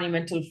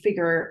monumental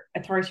figure,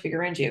 authority figure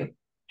around you,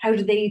 how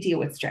do they deal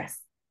with stress?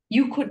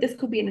 This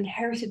could be an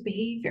inherited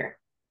behavior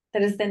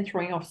that is then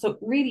throwing off. So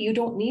really, you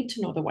don't need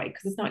to know the why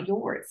because it's not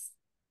yours.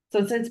 So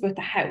instead, it's about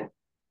the how.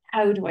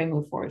 How do I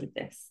move forward with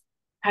this?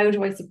 How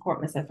do I support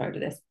myself out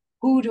of this?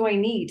 Who do I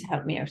need to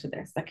help me out of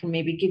this that can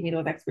maybe give me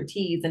those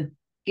expertise and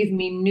give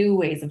me new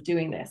ways of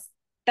doing this?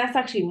 That's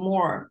actually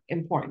more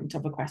important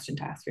of a question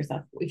to ask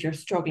yourself if you're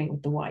struggling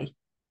with the why.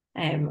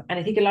 And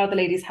I think a lot of the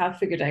ladies have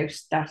figured out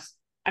that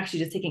actually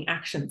just taking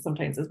action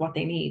sometimes is what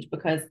they need,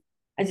 because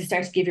as you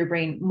start to give your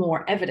brain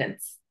more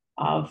evidence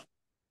of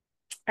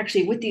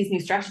actually with these new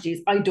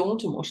strategies, I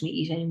don't emotionally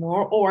eat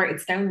anymore, or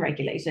it's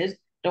down-regulated,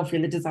 don't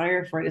feel the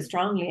desire for it as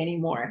strongly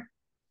anymore.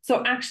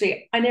 So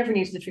actually, I never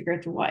needed to figure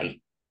out the why.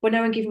 But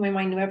now I'm giving my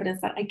mind new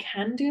evidence that I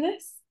can do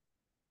this.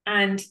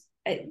 And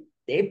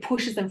it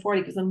pushes them forward,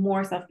 it gives them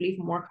more self-belief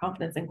and more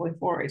confidence in going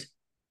forward.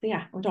 So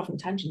yeah, I went off on a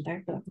tangent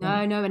there. But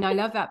no, and I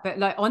love that. But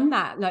like on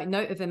that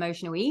note of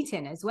emotional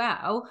eating as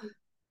well,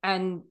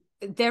 and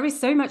there is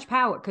so much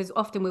power because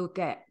often we'll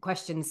get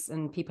questions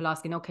and people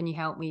asking, oh, can you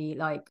help me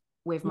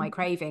with my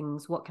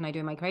cravings? What can I do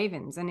in my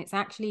cravings? And it's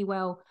actually,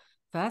 well,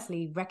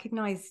 firstly,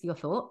 recognize your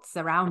thoughts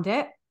around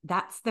it.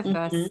 That's the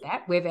first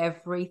step with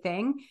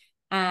everything.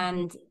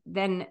 And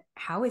then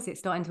how is it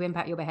starting to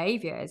impact your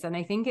behaviors? And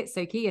I think it's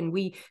so key. And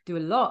we do a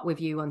lot with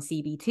you on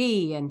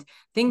CBT and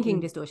thinking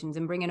distortions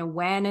and bringing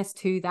awareness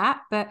to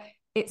that. But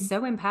it's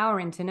so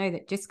empowering to know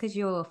that just because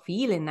you're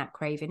feeling that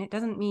craving, it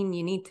doesn't mean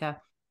you need to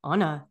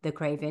honor the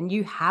craving.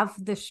 You have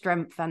the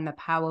strength and the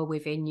power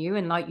within you.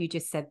 And like you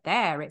just said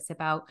there, it's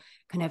about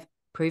kind of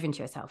proving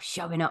to yourself,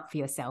 showing up for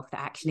yourself that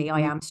actually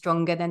I am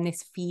stronger than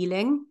this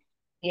feeling.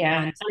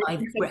 Yeah. And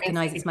I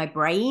recognize it's my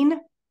brain.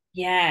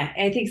 Yeah.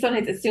 I think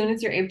sometimes as soon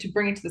as you're able to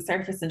bring it to the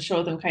surface and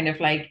show them kind of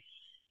like,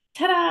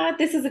 ta-da,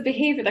 this is a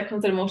behavior that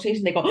comes out of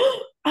motivation, they go,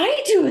 oh,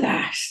 I do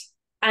that.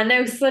 And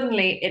now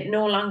suddenly it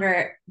no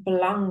longer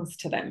belongs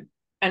to them.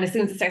 And as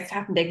soon as it starts to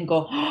happen, they can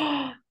go,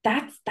 oh,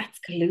 that's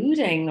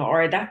colluding,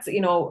 or that's,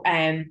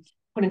 putting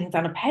things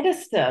on a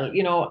pedestal,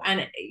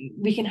 and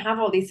we can have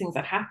all these things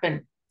that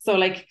happen. So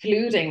like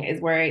colluding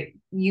is where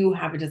you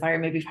have a desire,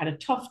 maybe you've had a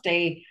tough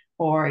day,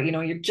 or,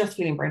 you're just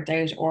feeling burnt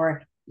out,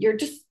 or you're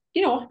just,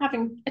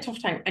 having a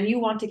tough time and you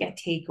want to get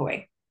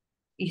takeaway.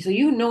 so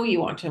you know you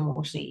want to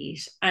emotionally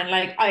eat. And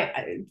like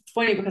it's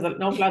funny because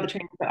an awful lot of the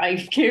trainings that I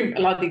give, a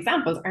lot of the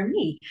examples are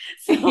me.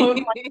 So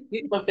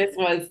of this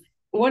was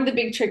one of the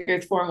big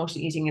triggers for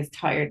emotional eating is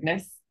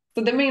tiredness.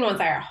 So the main ones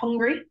are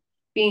hungry,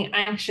 being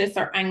anxious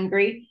or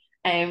angry,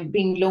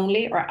 being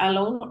lonely or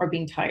alone, or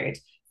being tired.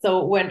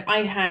 So when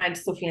I had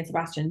Sophie and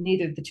Sebastian,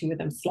 neither of the two of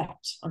them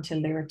slept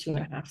until they were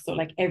 2.5. So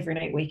like every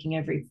night, waking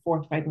every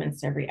 45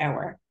 minutes to every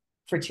hour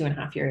for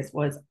 2.5 years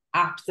was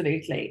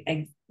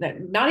absolutely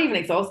not even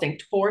exhausting,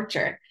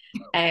 torture.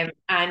 And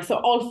so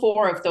all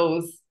four of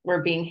those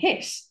were being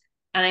hit.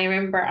 And I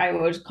remember I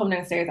would come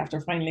downstairs after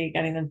finally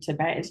getting them to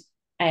bed,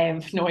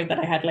 knowing that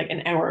I had like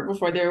an hour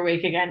before they were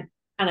awake again.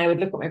 And I would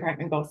look at my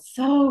partner and go,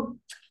 so,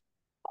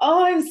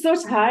 oh, I'm so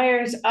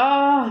tired.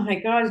 Oh my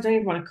God, I don't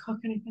even want to cook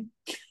anything.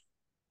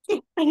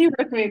 And he would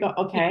look at me and go,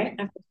 okay.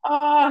 And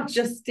oh,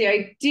 just the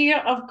idea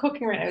of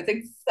cooking right now is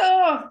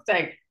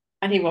exhausting.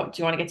 And he go, do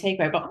you want to get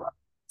takeaway? I go,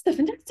 it's a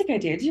fantastic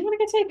idea. Do you want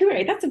to get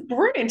takeaway? That's a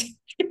brilliant.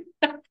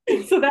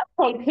 So that's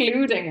called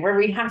colluding, where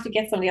we have to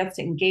get somebody else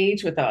to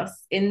engage with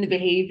us in the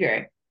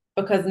behavior,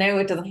 because now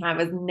it doesn't have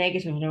as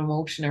negative an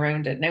emotion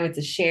around it. Now it's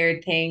a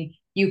shared thing.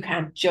 You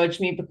can't judge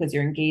me because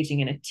you're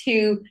engaging in it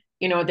too.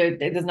 You know,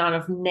 there's not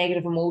enough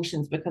negative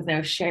emotions because now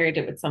I've shared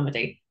it with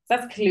somebody. So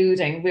that's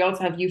colluding. We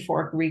also have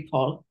euphoric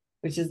recall,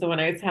 which is the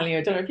one I was telling you.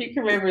 I don't know if you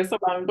can remember, so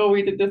long ago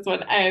we did this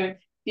one.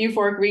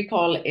 Euphoric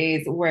recall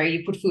is where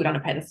you put food on a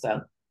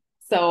pedestal.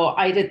 So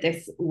I did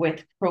this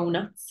with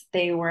cronuts.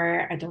 They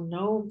were, I don't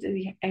know,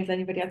 has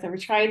anybody else ever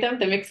tried them?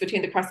 The mix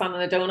between the croissant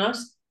and the donut.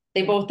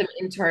 They bought them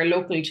into our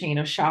local chain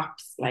of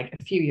shops like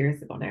a few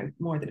years ago now,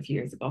 more than a few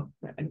years ago.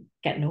 I'm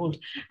getting old.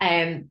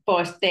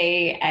 But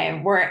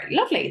they were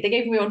lovely. They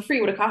gave me one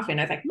free with a coffee,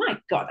 and I was like, my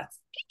God, that's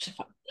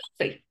beautiful,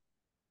 lovely.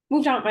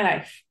 Moved on with my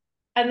life.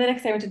 And the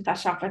next day I went into that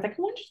shop. I was like,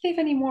 I wonder if they have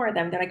any more of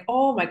them. They're like,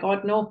 oh my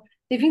God, no,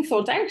 they've been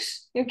sold out.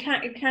 You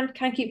can't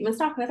keep them in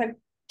stock. And I was like,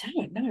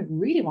 damn it, now I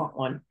really want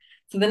one.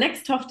 So the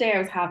next tough day I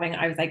was having,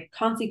 I was like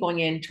constantly going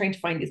in, trying to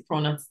find these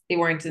cronuts. They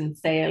weren't in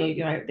sale,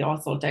 you know, they all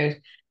sold out.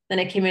 Then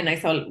I came in, I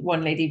saw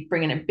one lady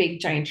bringing a big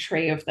giant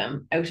tray of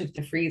them out of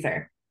the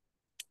freezer.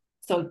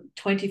 So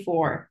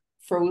 24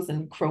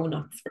 frozen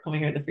cronuts were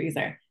coming out of the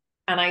freezer.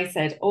 And I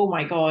said, oh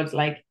my God,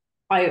 like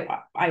I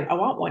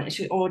want one. And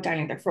she went, oh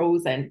darling, they're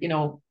frozen, you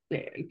know,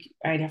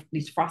 I'd have to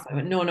defrost them. I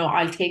went, no,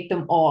 I'll take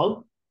them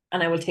all,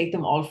 and I will take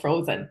them all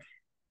frozen.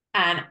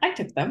 And I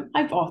took them,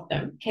 I bought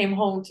them, came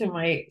home to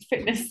my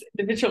fitness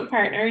individual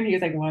partner, and he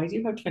was like, why do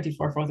you have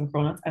 24 frozen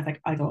cronuts? I was like,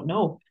 I don't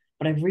know,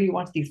 but I've really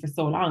wanted these for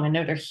so long, and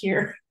now they're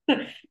here.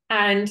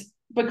 And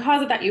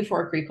because of that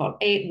euphoric recall,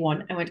 I ate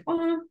one. I went, oh,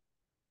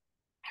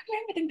 I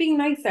remember them being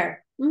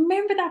nicer.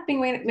 Remember that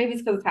being, maybe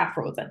it's because it's half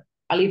frozen.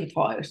 I'll leave it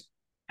thaw out.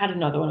 Had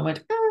another one. I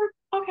went,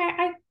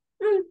 okay,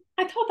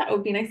 I thought that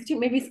would be nice too.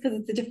 Maybe it's because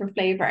it's a different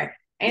flavor.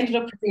 I ended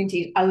up proceeding to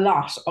eat a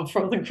lot of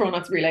frozen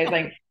cronuts,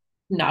 realizing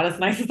not as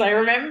nice as I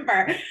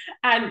remember.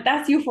 And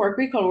that's euphoric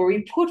recall, where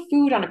we put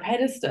food on a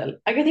pedestal.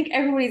 Like, I think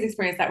everybody's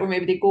experienced that, where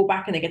maybe they go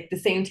back and they get the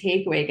same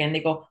takeaway again. They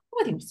go,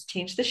 oh, they must have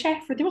changed the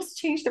chef, or they must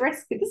have changed the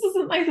recipe. This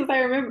isn't nice as I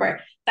remember.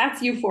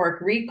 That's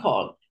euphoric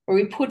recall, where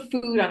we put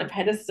food on a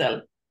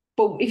pedestal.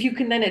 But if you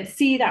can then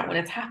see that when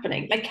it's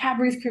happening, like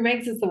Cadbury's cream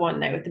eggs is the one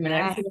now at the minute.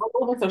 Yes. I'm seeing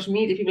all over social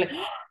media, people are like,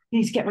 oh, I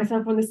need to get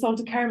myself on the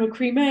salted caramel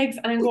cream eggs.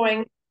 And I'm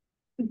going,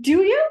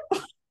 do you?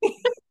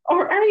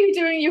 Or are you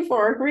doing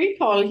euphoric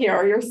recall here?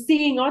 Or you're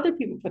seeing other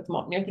people put them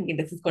up and you're thinking,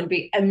 this is going to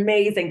be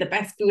amazing, the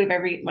best food I've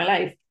ever eaten in my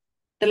life.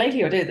 The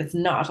likelihood is it's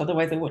not,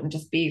 otherwise it wouldn't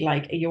just be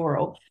like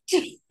 €1.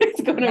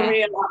 It's going to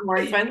be a lot more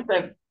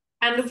expensive.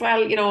 And as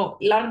well, you know,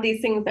 a lot of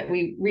these things that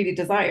we really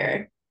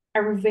desire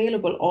are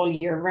available all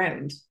year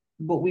round,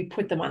 but we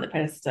put them on the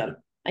pedestal.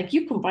 Like,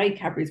 you can buy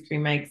Cadbury's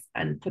cream eggs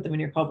and put them in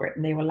your cupboard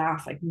and they will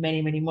last like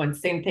many, many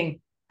months. Same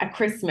thing at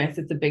Christmas,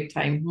 it's a big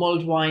time.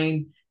 Mulled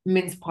wine,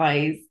 mince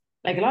pies.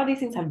 Like, a lot of these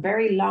things have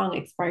very long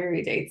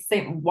expiry dates.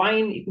 Same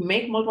wine, you can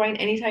make mulled wine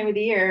any time of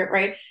the year,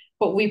 right?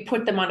 But we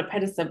put them on a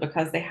pedestal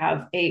because they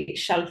have a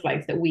shelf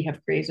life that we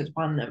have created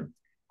upon them.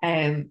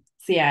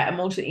 So yeah,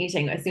 emotional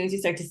eating, as soon as you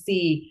start to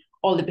see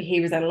all the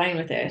behaviors that align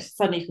with it,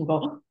 suddenly you can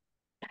go, oh,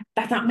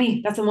 that's not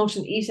me, that's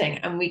emotional eating.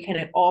 And we kind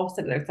of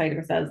offset it outside of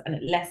ourselves, and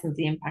it lessens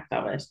the impact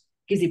of it,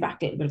 gives you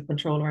back a little bit of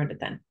control around it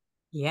then.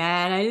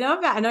 Yeah, and I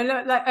love that. And I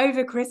love, like,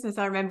 over Christmas,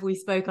 I remember we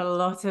spoke a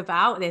lot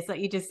about this, like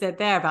you just said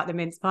there about the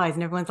mince pies,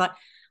 and everyone's like,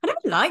 I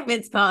don't like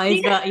mince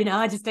pies, but you know,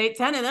 I just ate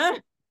 10 of them.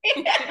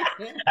 Yeah.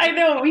 I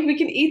know we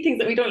can eat things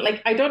that we don't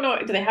like. I don't know,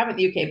 do they have it in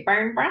the UK?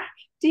 Barnbrack?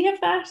 Do you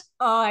have that?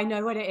 Oh, I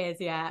know what it is.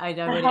 Yeah, I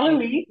know what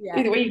Halloween, it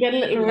is. Yeah. where you get a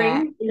little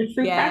ring in the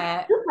fruit yeah.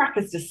 rack. Fruit rack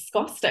is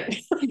disgusting.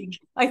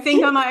 I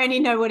think I might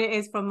only know what it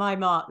is from my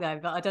mark though,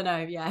 but I don't know.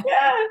 Yeah.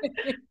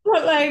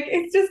 But like,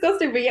 it's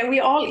disgusting. But yeah, we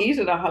all eat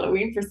it at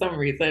Halloween for some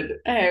reason.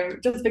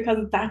 Just because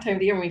it's that time of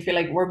the year and we feel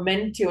like we're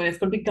meant to, and it's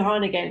going to be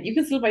gone again. You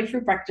can still buy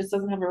fruit rack, just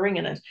doesn't have a ring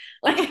in it.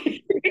 Like,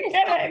 you can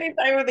get it any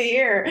time of the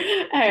year.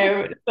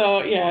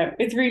 So yeah,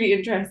 it's really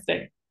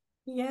interesting.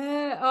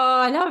 Yeah. Oh,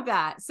 I love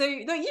that. So,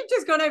 like, you've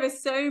just gone over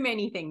so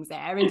many things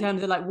there in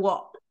terms of like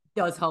what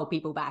does hold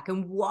people back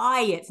and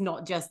why it's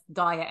not just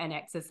diet and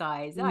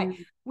exercise. Like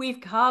we've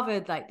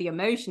covered like the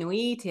emotional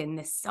eating,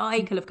 the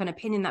cycle of kind of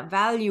pinning that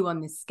value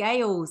on the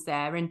scales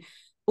there, and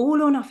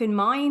all or nothing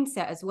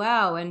mindset as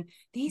well. And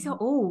these are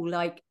all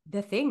like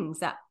the things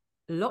that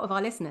a lot of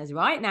our listeners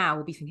right now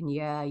will be thinking,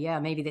 yeah,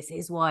 maybe this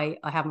is why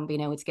I haven't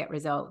been able to get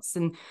results.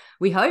 And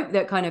we hope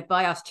that kind of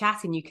by us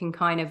chatting, you can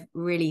kind of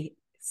really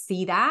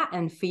see that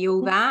and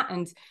feel that.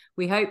 And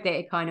we hope that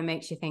it kind of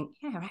makes you think,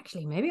 yeah,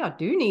 actually, maybe I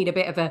do need a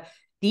bit of a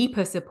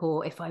deeper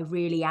support if I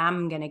really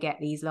am going to get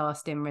these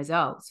lasting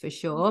results, for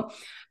sure.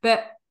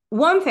 But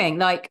one thing,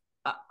 like,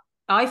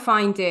 I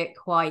find it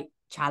quite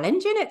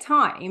challenging at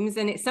times,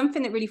 and it's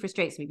something that really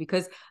frustrates me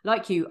because,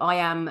 like you, I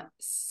am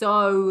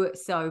so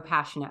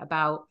passionate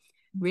about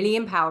really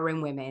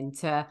empowering women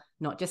to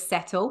not just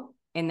settle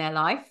in their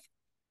life,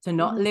 to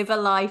not live a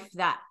life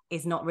that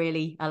is not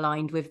really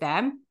aligned with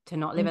them, to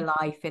not live a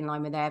life in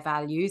line with their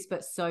values,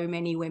 but so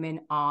many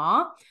women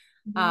are.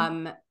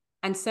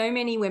 And so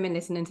many women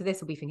listening to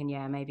this will be thinking,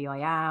 yeah, maybe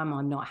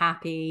I'm not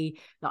happy.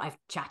 Like, I've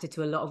chatted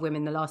to a lot of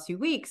women the last few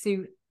weeks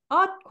who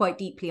are quite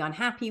deeply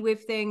unhappy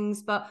with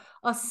things, but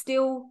are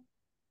still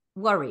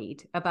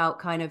worried about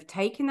kind of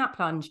taking that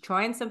plunge,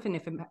 trying something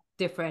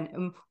different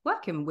and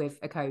working with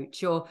a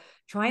coach, or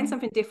trying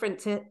something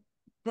different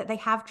that they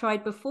have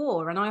tried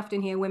before. And I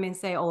often hear women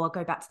say, oh, I'll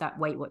go back to that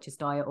Weight Watchers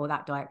diet or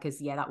that diet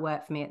because, yeah, that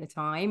worked for me at the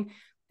time.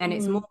 And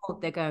it's more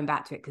they're going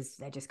back to it because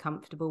they're just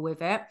comfortable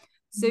with it.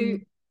 So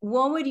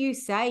what would you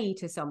say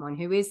to someone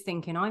who is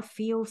thinking, I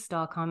feel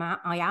stuck,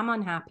 I am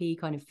unhappy,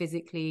 kind of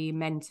physically,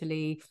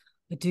 mentally,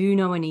 I do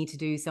know I need to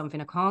do something,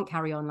 I can't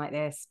carry on like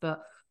this, but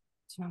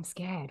I'm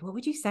scared. What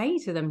would you say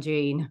to them,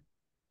 Jean?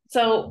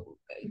 So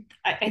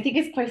I think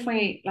it's quite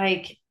funny,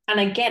 like, and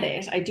I get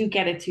it. I do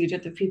get it too,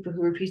 just the people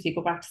who repeatedly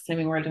go back to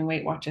Slimming World and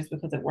Weight Watchers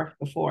because it worked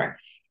before.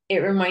 It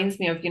reminds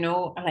me of,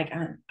 like,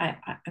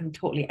 I'm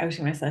totally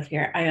outing myself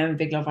here. I am a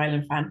big Love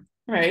Island fan,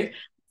 right?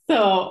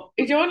 So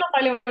if you're on Love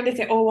Island, when they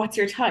say, oh, what's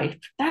your type?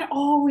 That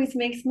always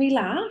makes me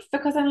laugh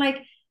because I'm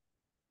like,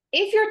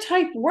 if your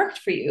type worked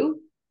for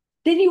you,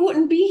 then you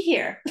wouldn't be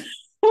here.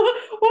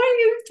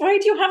 Why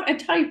do you have a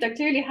type that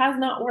clearly has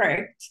not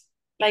worked?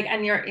 Like,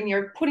 and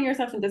you're putting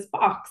yourself in this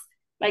box.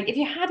 Like, if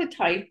you had a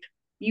type,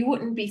 you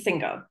wouldn't be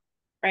single,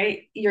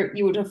 right?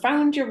 You would have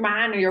found your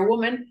man or your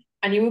woman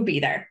and you would be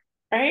there,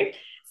 right?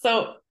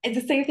 So it's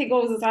the same thing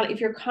goes as well. If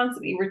you're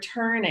constantly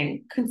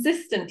returning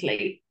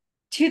consistently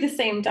to the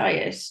same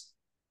diet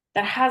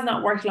that has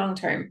not worked long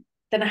term,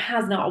 then it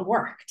has not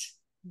worked.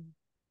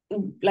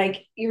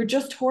 Like, you're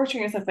just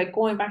torturing yourself by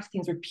going back to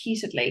things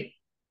repeatedly.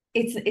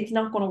 It's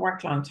not going to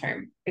work long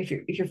term if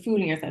you're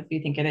fooling yourself if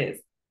you think it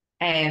is.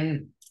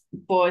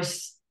 But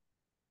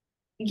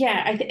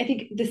yeah, I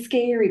think the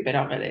scary bit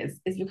of it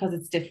is because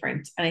it's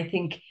different, and I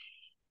think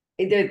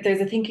there's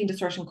a thinking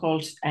distortion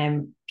called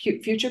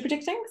future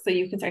predicting. So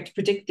you can start to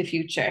predict the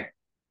future,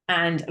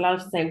 and a lot of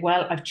people say,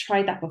 "Well, I've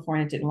tried that before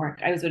and it didn't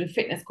work. I was with a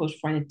fitness coach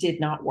before and it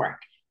did not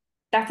work."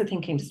 That's a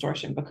thinking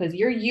distortion because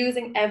you're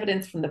using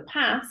evidence from the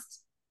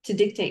past to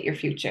dictate your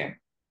future.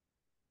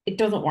 It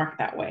doesn't work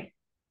that way.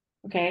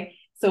 Okay.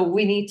 So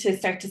we need to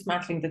start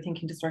dismantling the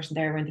thinking distortion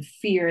there around the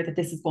fear that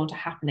this is going to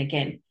happen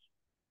again.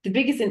 The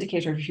biggest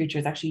indicator of your future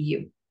is actually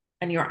you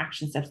and your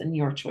action steps and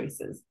your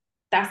choices.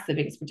 That's the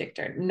biggest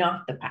predictor,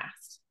 not the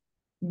past.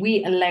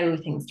 We allow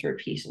things to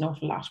repeat an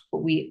awful lot, but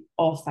we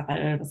all step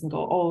out of us and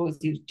go, oh,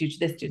 do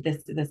this, do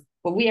this, do this.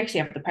 But we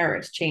actually have the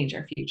power to change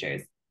our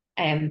futures.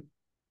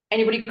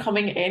 Anybody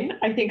coming in,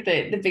 I think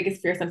the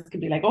biggest fear sometimes can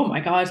be like, oh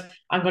my God,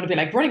 I'm going to be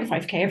like running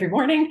 5K every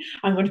morning.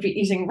 I'm going to be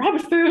eating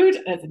rabbit food.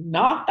 And it's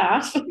not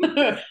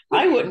that.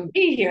 I wouldn't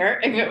be here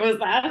if it was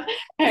that.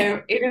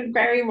 It is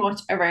very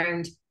much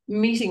around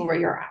meeting where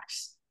you're at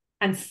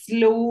and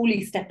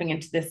slowly stepping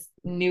into this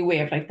new way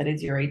of life that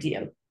is your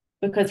ideal.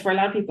 Because for a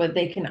lot of people,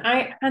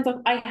 hands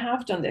up, I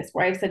have done this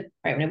where I've said,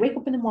 right, when I wake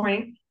up in the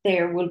morning,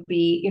 there will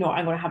be,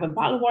 I'm going to have a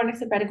bottle of water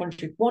next to bed. I'm going to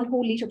drink 1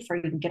 whole liter before I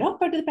even get up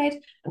out of the bed.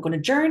 I'm going to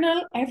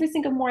journal every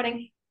single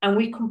morning. And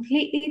we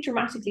completely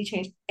dramatically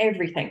change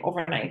everything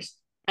overnight.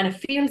 And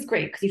it feels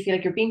great because you feel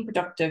like you're being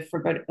productive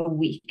for about a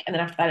week. And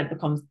then after that, it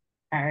becomes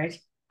hard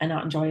and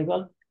not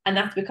enjoyable. And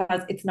that's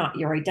because it's not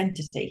your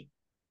identity.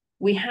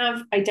 We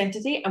have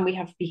identity and we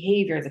have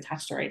behaviors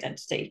attached to our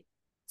identity.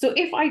 So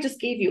if I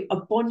just gave you a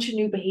bunch of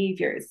new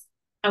behaviors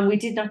and we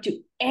did not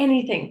do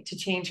anything to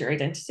change your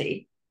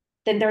identity,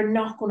 then they're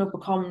not going to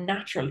become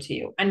natural to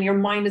you and your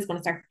mind is going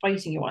to start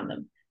fighting you on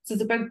them. So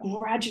it's about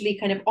gradually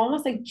kind of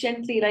almost like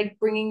gently like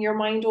bringing your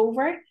mind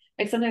over.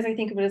 Like sometimes I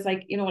think of it as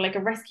like, like a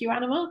rescue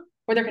animal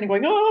where they're kind of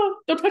going, oh,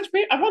 don't touch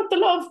me. I want the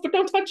love, but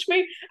don't touch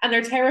me. And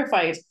they're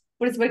terrified.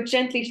 But it's about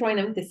gently showing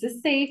them this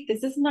is safe,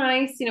 this is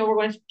nice. We're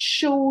going to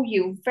show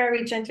you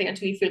very gently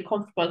until you feel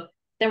comfortable.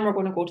 Then we're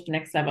going to go to the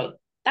next level.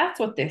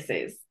 That's what this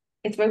is.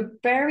 It's about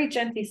very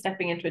gently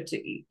stepping into it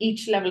to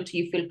each level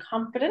till you feel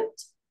confident,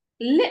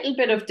 little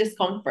bit of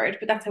discomfort,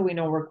 but that's how we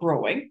know we're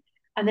growing.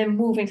 And then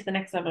moving to the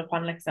next level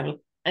upon next level.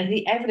 And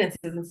the evidence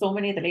is in so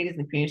many of the ladies in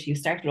the community who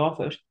started off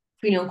with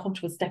feeling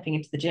uncomfortable stepping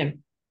into the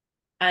gym.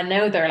 And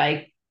now they're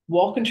like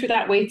walking through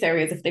that weights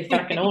area as if they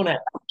fucking own it.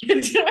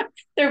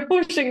 They're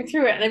pushing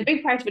through it. And a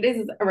big part of it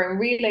is around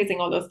realizing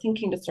all those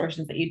thinking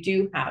distortions that you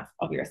do have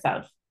of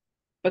yourself,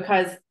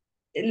 because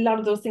a lot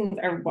of those things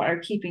are what are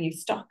keeping you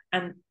stuck,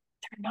 and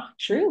they're not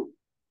true.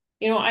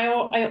 You know,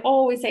 I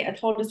always say a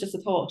thought is just a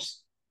thought.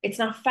 It's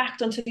not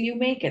fact until you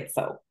make it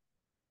so.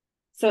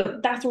 So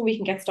that's where we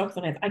can get stuck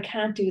sometimes. I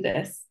can't do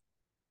this.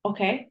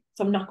 Okay,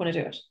 so I'm not going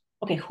to do it.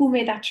 Okay, who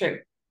made that true?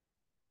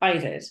 I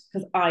did,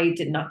 because I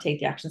did not take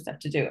the action step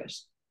to do it.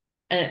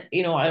 And,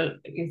 you know,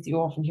 as you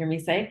often hear me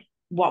say,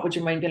 what would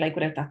your mind be like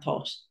without that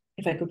thought?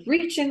 If I could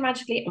reach in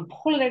magically and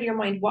pull it out of your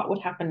mind, what would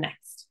happen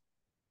next?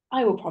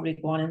 I will probably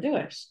go on and do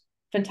it.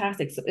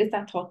 Fantastic. So is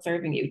that thought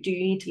serving you? Do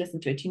you need to listen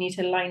to it? Do you need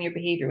to align your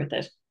behavior with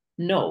it?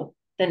 No.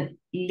 Then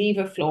leave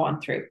it flow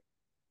on through.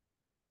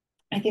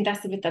 I think that's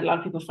the bit that a lot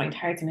of people find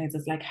hard sometimes,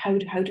 is like, how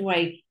do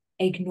I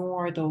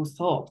ignore those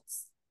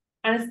thoughts?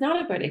 And it's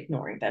not about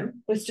ignoring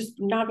them, but it's just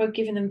not about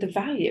giving them the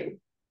value.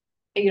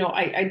 You know,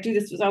 I do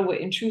this with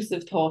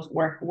intrusive thought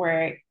work,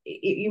 where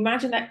you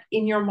imagine that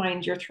in your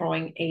mind you're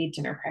throwing a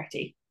dinner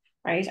party,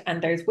 right?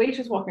 And there's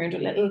waiters walking around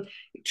with little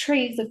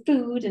trays of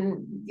food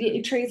and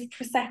little trays of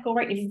Prosecco,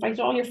 right? You've invited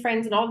all your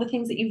friends and all the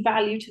things that you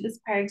value to this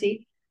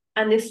party.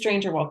 And this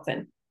stranger walks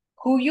in,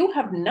 who you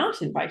have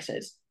not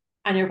invited.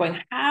 And you're going,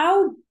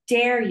 how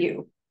dare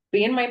you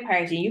be in my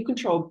party? You can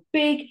throw a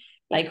big,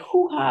 like,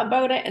 hoo-ha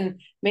about it and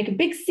make a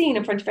big scene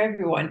in front of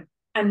everyone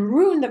and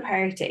ruin the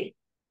party.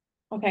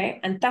 Okay.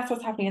 And that's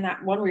what's happening in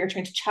that one, where you're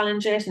trying to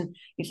challenge it and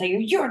you say,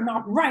 you're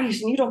not right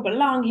and you don't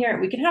belong here.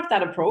 We can have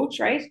that approach,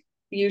 right?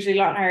 Usually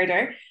a lot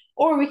harder.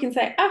 Or we can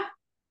say,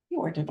 you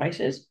weren't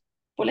invited,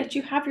 but let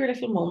you have your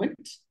little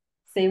moment,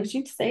 say what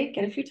you need to say,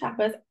 get a few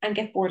tapas and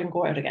get bored and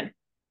go out again.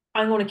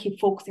 I'm going to keep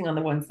focusing on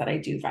the ones that I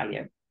do value.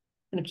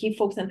 I'm going to keep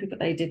focusing on people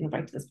that I did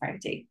invite to this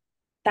party.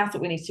 That's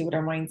what we need to do with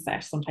our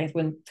mindset. Sometimes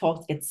when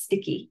thoughts get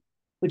sticky,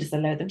 we just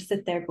allow them to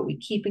sit there, but we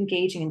keep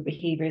engaging in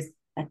behaviors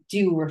that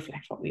do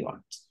reflect what we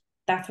want.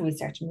 That's how we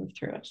start to move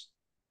through it.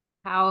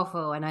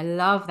 Powerful. And I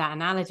love that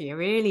analogy. I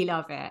really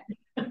love it.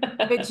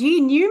 But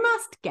Jean, you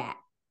must get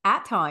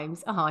at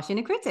times a harsh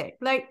inner critic.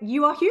 Like,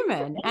 you are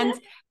human. And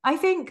I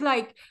think,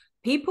 like,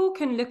 people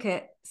can look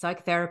at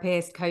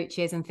psychotherapists,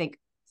 coaches and think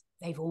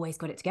they've always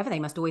got it together. They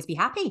must always be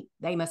happy.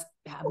 They must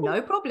have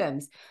no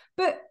problems.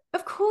 But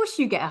of course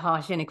you get a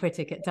harsh inner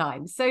critic at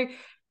times. So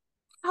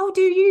how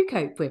do you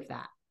cope with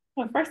that?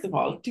 Well, first of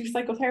all, do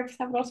psychotherapists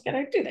have it all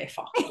together? Do they?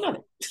 Fuck.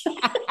 No.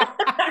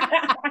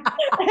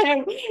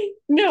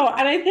 No,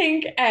 and I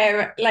think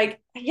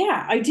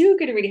I do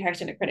get a really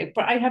harsh inner critic,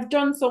 but I have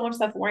done so much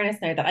self-awareness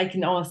now that I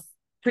can almost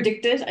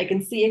predict it. I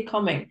can see it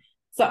coming.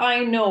 So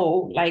I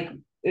know, like,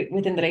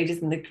 within the ladies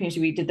in the community,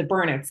 we did the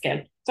burnout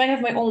scale. So I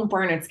have my own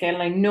burnout scale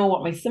and I know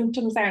what my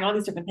symptoms are and all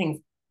these different things.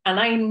 And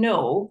I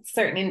know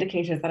certain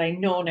indicators that I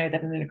know now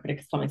that an inner critic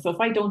is coming. So if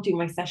I don't do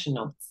my session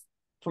notes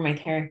for my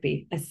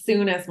therapy, as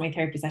soon as my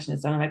therapy session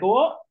is done, I'm like,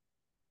 oh,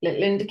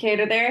 little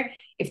indicator there.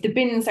 If the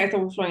bin starts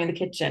overflowing in the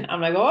kitchen,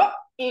 I'm like, oh,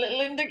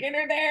 little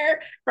indicator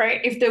there,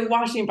 right? If the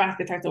washing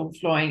basket starts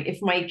overflowing,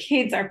 if my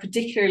kids are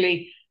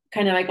particularly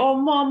kind of like, oh,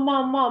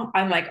 mom,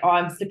 I'm like, oh,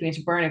 I'm slipping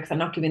into burnout because I'm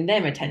not giving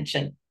them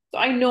attention. So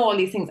I know all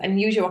these things. And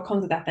usually what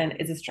comes with that then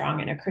is a strong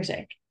inner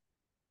critic.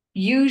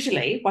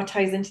 Usually what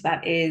ties into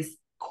that is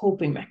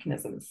coping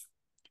mechanisms.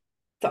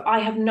 So I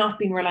have not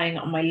been relying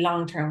on my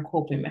long-term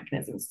coping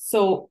mechanisms.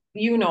 So,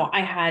 you know,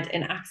 I had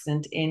an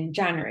accident in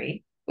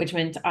January, which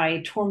meant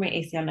I tore my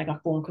ACL and I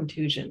got bone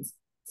contusions.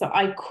 So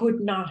I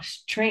could not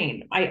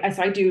train.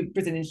 So I do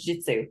Brazilian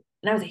Jiu-Jitsu, and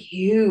that was a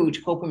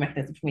huge coping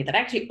mechanism for me that I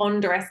actually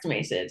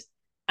underestimated.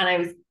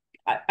 And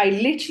I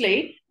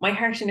literally, my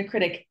harsh inner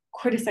critic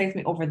criticized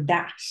me over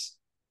that,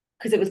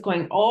 because it was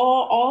going,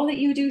 all that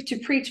you do to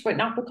preach about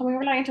not becoming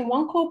reliant on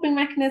one coping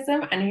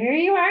mechanism, and here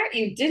you are,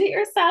 you did it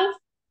yourself.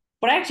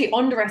 But I actually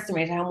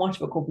underestimated how much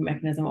of a coping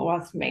mechanism it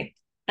was for me.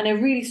 And I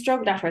really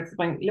struggled afterwards,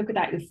 going, look at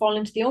that, you fall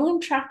into the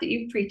own trap that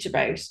you preach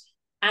about.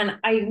 And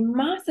I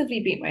massively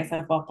beat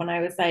myself up when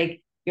I was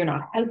like, you're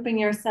not helping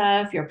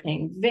yourself, you're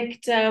playing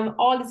victim,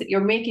 all this,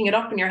 you're making it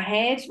up in your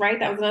head, right?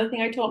 That was another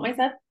thing I told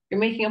myself. You're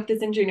making up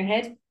this injury in your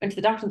head. Went to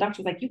the doctor, and the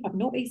doctor was like, you have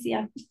no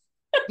ACL.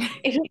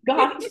 It is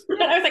gone.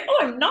 And I was like, oh,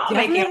 I'm not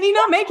definitely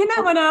not making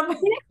that one up.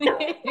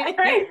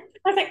 Right.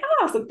 I was like,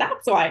 so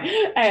that's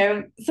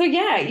why. So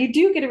yeah, you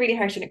do get a really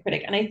harsh inner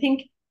critic. And I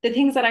think the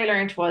things that I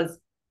learned was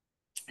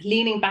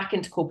leaning back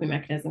into coping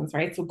mechanisms,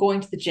 right? So going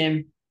to the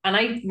gym, and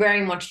I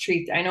very much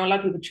I know a lot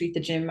of people treat the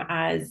gym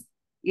as,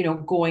 you know,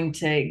 going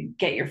to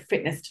get your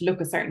fitness to look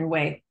a certain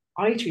way.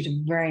 I treat it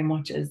very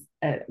much as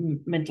a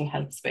mental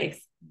health space.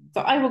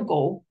 So I will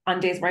go on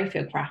days where I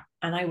feel crap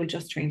and I will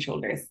just train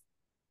shoulders,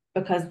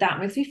 because that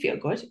makes me feel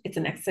good. It's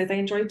an exercise I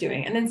enjoy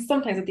doing. And then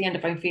sometimes at the end,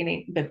 if I'm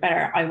feeling a bit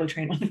better, I will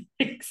train other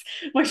things.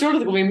 My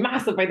shoulders are going to be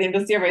massive by the end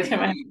of this year by the time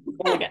I have to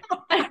go again.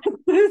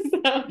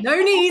 So, no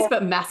knees,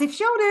 but massive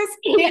shoulders.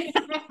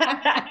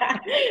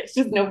 It's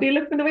just nobody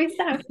looking the waist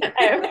down.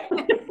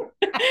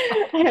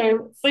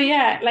 So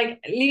yeah, like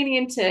leaning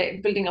into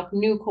building up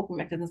new coping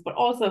mechanisms, but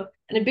also,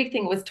 and a big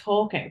thing was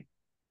talking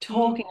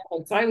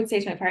about. So I would say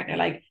to my partner,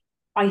 like,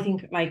 I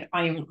think like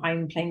I'm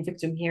playing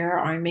victim here, or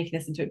I'm making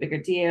this into a bigger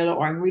deal,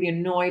 or I'm really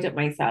annoyed at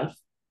myself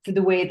for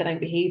the way that I'm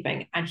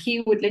behaving. And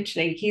he would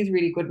literally, he's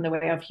really good in the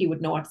way of, he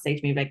would know what to say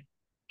to me, like,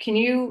 can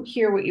you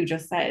hear what you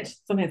just said?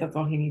 Sometimes that's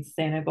all he needs to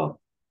say. And I go,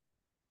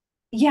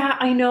 yeah,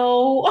 I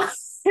know.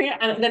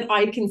 And then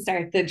I can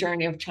start the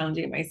journey of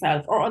challenging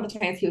myself. Or other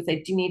times he would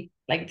say, do you need,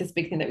 like this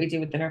big thing that we do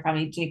within our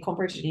family, do you need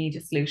comfort or do you need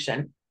a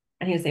solution?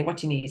 And he would say, what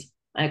do you need?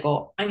 And I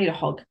go, I need a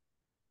hug,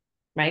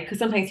 right? Because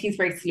sometimes he's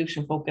very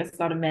solution focused. A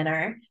lot of men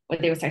are, where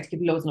they would start to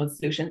give loads and loads of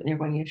solutions, and you're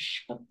going, you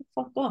shut the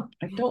fuck up.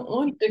 I don't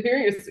want to hear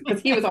you.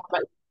 Because he was all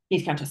about, you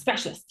need to come to a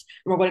specialist,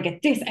 and we're going to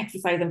get this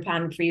exercise and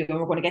plan for you, and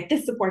we're going to get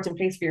this support in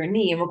place for your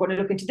knee, and we're going to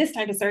look into this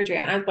type of surgery.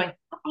 And I was going,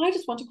 I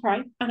just want to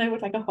cry, and I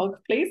would like a hug,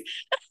 please.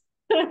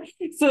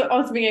 So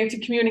also being able to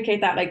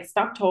communicate that, like,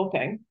 stop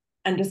talking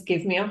and just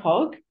give me a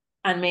hug,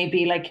 and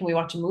maybe like, can we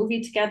watch a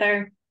movie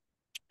together?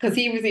 Because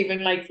he was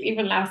even like,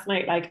 even last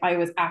night, like I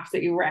was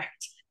absolutely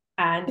wrecked.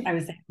 And I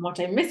was like, what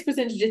I missed was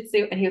in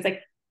jiu-jitsu. And he was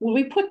like, will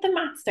we put the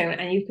mats down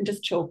and you can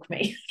just choke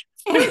me?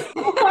 Like,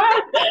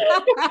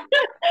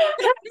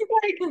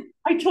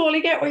 I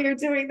totally get what you're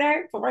doing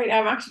there, but right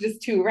now I'm actually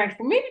just too wrecked.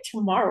 But maybe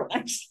tomorrow,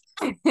 actually.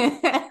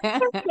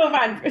 So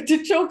bad.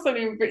 To choke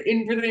someone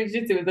in Brazilian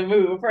Jiu-Jitsu is a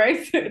move,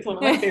 right? It's one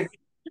of my favorites.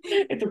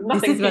 It's nothing.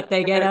 This is what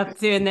they get up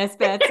to in their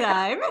spare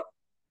time.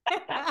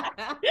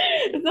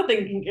 There's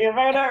nothing kinky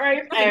about it,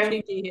 right?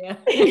 Kinky here.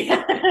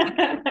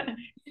 Yeah.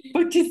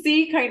 But to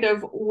see kind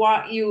of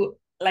what you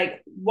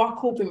like, what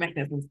coping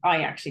mechanisms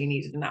I actually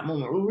needed in that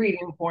moment were really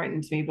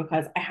important to me,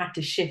 because I had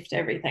to shift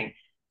everything.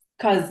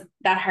 Because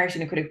that harsh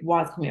inner critic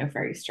was coming out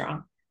very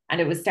strong.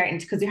 And it was starting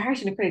to, because your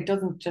harsh inner critic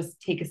doesn't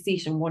just take a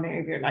seat in one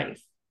area of your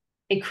life.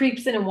 It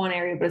creeps in one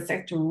area, but it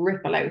starts to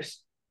ripple out.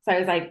 So I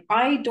was like,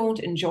 I don't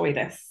enjoy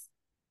this.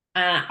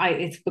 And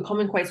it's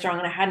becoming quite strong.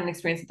 And I hadn't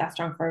experienced it that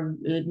strong for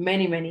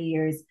many, many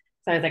years.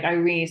 So I was like, I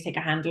really need to take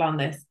a handle on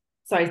this.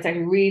 So I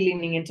started really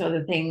leaning into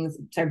other things,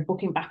 started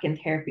booking back in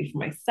therapy for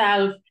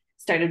myself,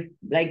 started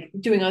like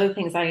doing other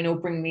things that I know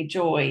bring me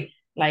joy,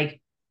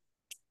 like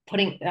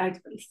putting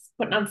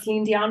on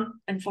Celine Dion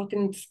and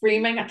fucking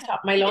screaming at the top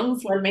of my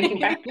lungs while making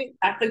breakfast.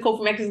 That's the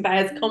coping mechanism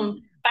that has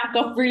come back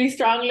up really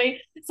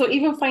strongly. So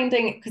even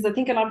finding, because I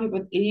think a lot of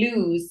people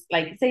lose,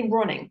 like say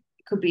running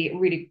could be a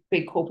really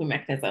big coping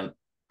mechanism,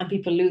 and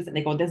people lose it and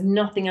they go, there's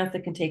nothing else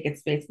that can take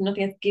its place.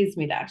 Nothing else gives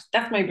me that.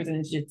 That's my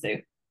Brazilian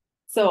Jiu-Jitsu.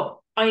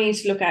 So I need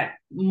to look at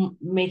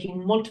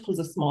making multiples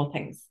of small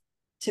things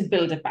to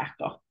build it back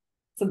up.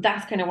 So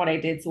that's kind of what I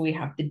did. So we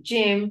have the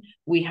gym,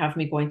 we have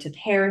me going to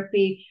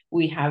therapy,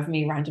 we have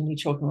me randomly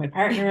choking my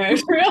partner out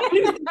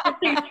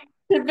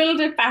to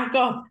build it back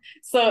up.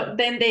 So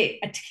then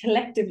they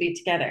collectively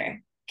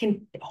together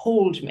can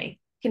hold me,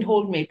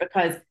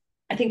 because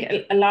I think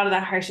a lot of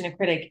that harsh inner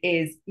critic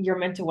is your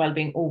mental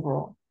well-being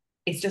overall.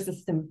 It's just a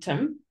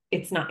symptom.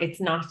 It's not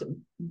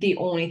the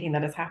only thing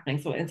that is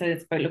happening. So instead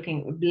it's about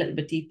looking a little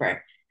bit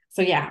deeper.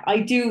 So yeah,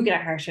 I do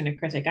get a harsh inner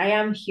critic. I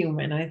am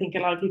human. And I think a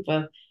lot of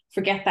people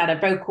forget that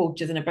about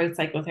coaches and about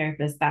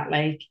psychotherapists,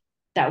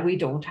 that we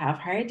don't have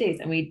hard days,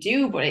 and we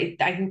do. But I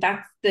think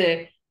that's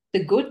the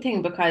good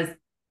thing, because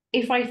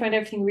if I find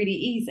everything really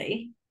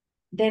easy,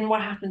 then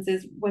what happens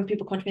is when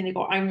people come to me and they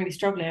go, I'm really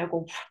struggling, I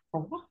go, for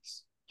what?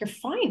 You're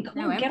fine.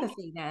 Come on,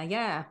 empathy there.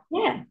 Yeah.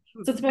 Yeah.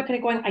 So it's about kind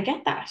of going, I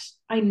get that.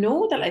 I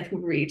know that life can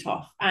be really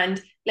tough. And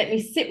let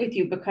me sit with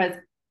you, because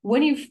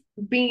when you've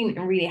been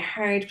in really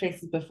hard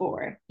places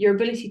before, your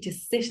ability to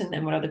sit in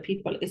them with other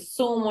people is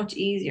so much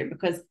easier,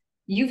 because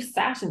you've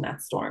sat in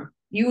that storm.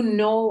 You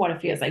know what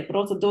it feels like, but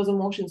also those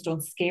emotions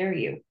don't scare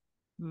you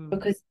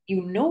because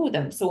you know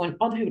them. So when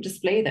other people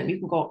display them, you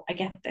can go, I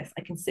get this.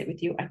 I can sit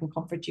with you. I can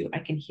comfort you. I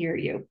can hear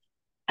you.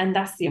 And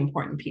that's the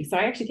important piece. So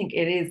I actually think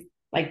it is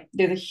like,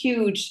 there's a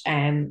huge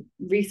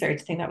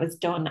research thing that was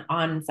done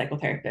on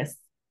psychotherapists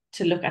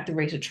to look at the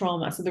rate of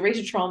trauma. So the rate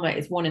of trauma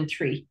is 1 in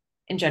 3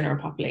 in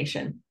general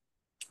population.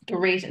 The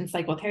rate in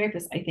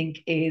psychotherapists, I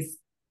think it's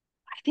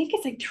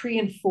like 3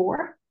 and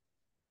 4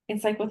 in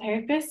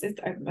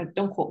psychotherapists.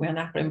 Don't quote me on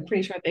that, but I'm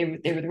pretty sure they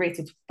were the rates.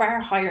 It's far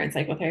higher in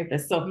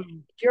psychotherapists. So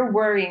if you're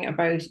worrying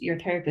about your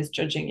therapist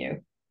judging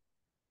you,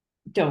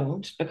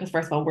 don't, because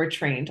first of all, we're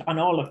trained on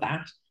all of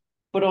that,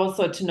 but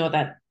also to know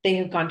that they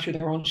have gone through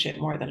their own shit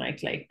more than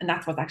likely. And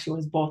that's what actually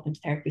was brought into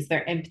therapy. So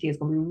their empathy is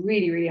going to be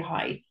really, really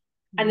high.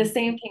 And the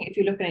same thing, if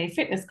you look at any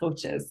fitness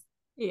coaches,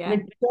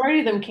 majority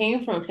of them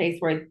came from a place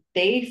where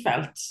they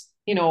felt,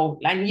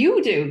 and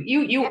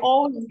you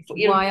always,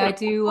 why I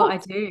do what I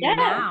do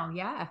now.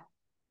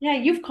 Yeah,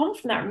 you've come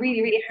from that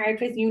really, really hard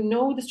place. You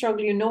know the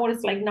struggle. You know what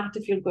it's like not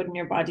to feel good in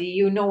your body.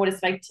 You know what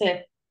it's like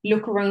to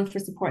look around for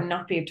support and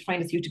not be able to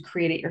find it, you to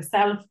create it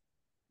yourself.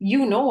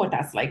 You know what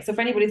that's like. So if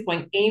anybody's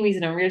going, Amy's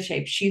in a real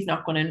shape, she's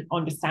not going to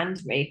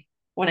understand me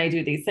when I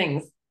do these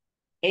things.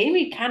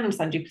 Amy can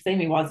understand you because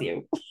Amy was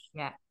you.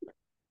 Yeah.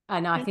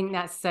 And I think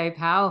that's so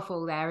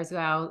powerful there as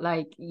well.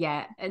 Like,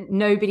 yeah,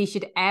 nobody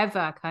should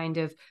ever kind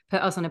of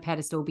put us on a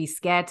pedestal, be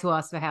scared to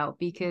ask for help,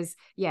 because,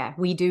 yeah,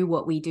 we do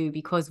what we do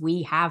because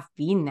we have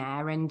been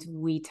there, and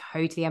we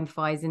totally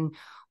empathize and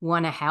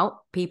want to help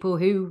people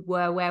who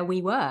were where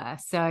we were.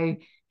 So,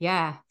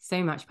 yeah,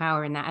 so much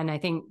power in that. And I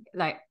think,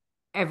 like,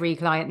 every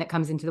client that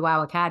comes into the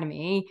WOW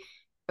Academy,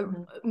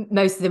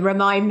 most of them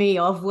remind me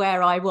of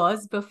where I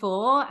was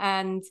before.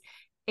 And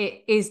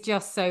it is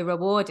just so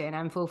rewarding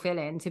and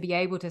fulfilling to be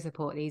able to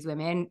support these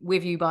women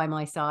with you by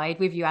my side,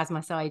 with you as my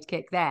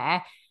sidekick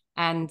there.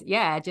 And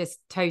yeah, just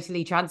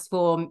totally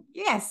transform,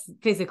 yes,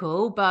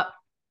 physical, but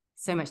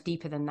so much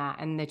deeper than that.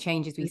 And the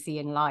changes we see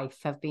in life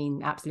have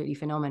been absolutely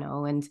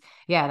phenomenal. And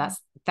yeah,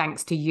 that's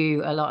thanks to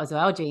you a lot as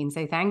well, Jean.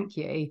 So thank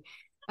you.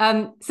 So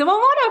I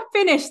want to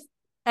finish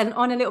and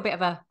on a little bit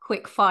of a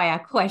quick fire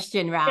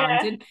question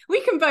round. And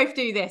we can both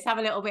do this, have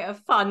a little bit of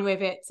fun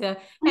with it to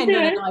end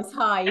on a nice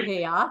high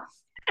here.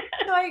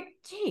 So,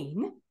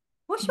 Jean,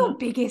 what's your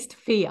biggest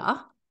fear?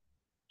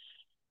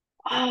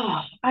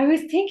 Oh, I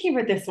was thinking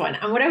about this one,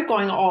 and without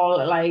going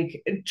all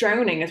like,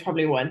 drowning is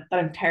probably one that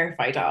I'm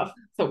terrified of.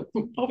 So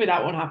hopefully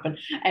that won't happen.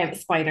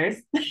 Spiders.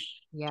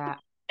 Yeah.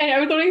 And I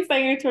was only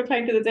saying it to a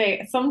client the other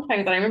day. Sometimes,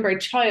 and I remember a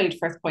child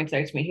first pointed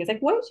out to me, he was like,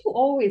 "Why do you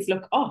always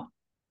look up?"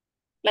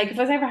 Like, if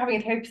I was ever having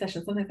a therapy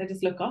session, sometimes I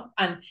just look up,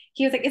 and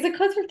he was like, "Is it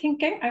because you're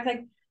thinking?" I was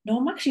like, "No,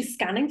 I'm actually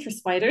scanning for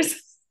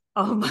spiders."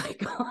 Oh my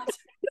God.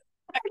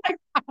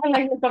 I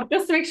like look up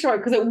just to make sure,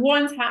 because it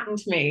once happened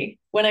to me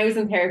when I was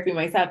in therapy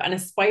myself, and a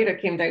spider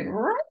came down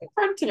right in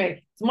front of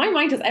me. So my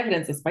mind has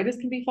evidence that spiders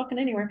can be fucking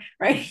anywhere,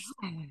 right?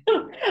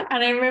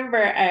 And I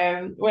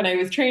remember when I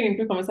was training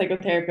to become a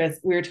psychotherapist,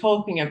 we were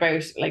talking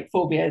about like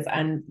phobias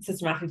and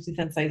systematic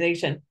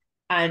desensitization.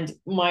 And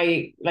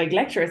my like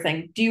lecturer was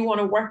saying, "Do you want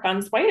to work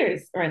on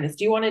spiders around this?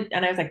 Do you want to?"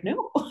 And I was like,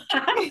 "No."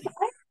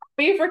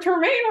 Favorite to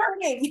remain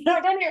working.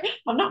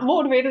 I'm not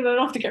motivated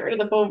enough to get rid of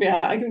the phobia.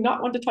 I do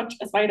not want to touch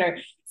a spider.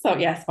 So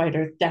yeah,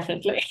 spiders,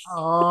 definitely.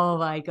 Oh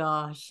my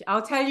gosh.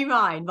 I'll tell you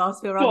mine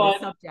whilst we're Go on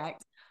this on.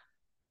 subject.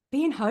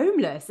 Being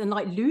homeless and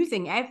like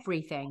losing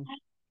everything.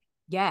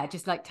 Yeah,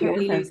 just like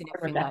totally Okay. losing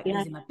everything, like Yeah.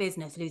 losing my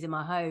business, losing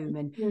my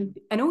home,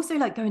 and also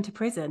like going to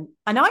prison.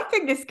 And I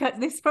think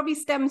this probably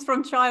stems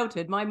from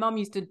childhood. My mum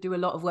used to do a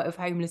lot of work with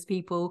homeless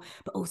people,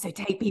 but also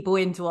take people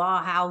into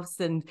our house.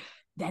 And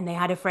then they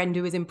had a friend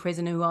who was in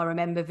prison who I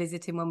remember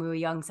visiting when we were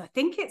young. So I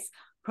think it's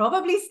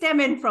probably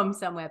stemming from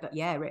somewhere. But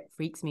yeah, it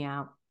freaks me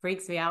out.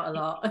 Freaks me out a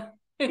lot.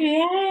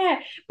 Yeah.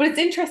 But it's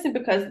interesting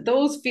because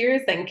those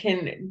fears then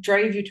can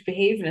drive you to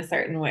behave in a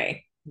certain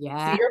way. So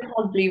Yeah. you're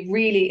probably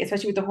really,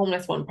 especially with the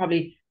homeless one,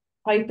 probably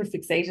hyper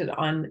fixated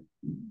on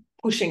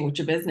pushing with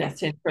your business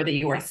to ensure that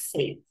you are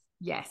safe.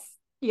 Yes.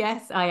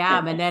 Yes, I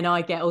am. And then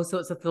I get all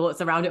sorts of thoughts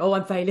around it. Oh,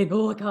 I'm failing.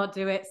 Oh, I can't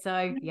do it.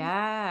 So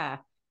yeah.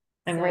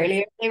 And So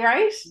really,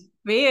 right?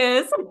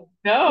 fears.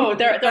 No, You've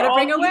got they're to all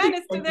bring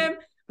awareness to them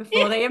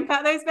before they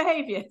impact those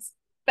behaviors.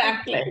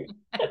 exactly.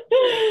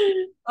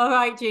 All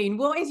right, Jean,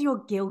 what is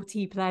your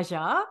guilty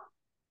pleasure?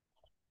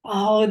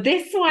 Oh,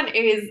 this one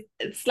is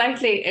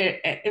slightly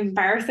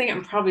embarrassing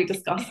and probably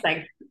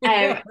disgusting.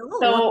 Ooh,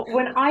 So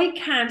when I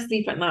can't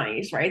sleep at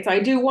night, right? So I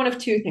do one of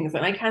two things.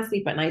 When I can't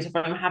sleep at night, if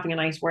I'm having a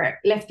night where,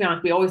 let's be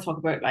honest, we always talk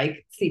about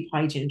like sleep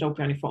hygiene, don't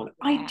be on your phone.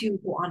 I yeah, do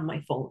go on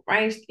my phone,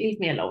 right? Leave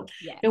me alone.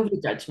 yeah. Nobody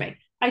judge me.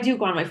 I do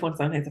go on my phone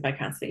sometimes if I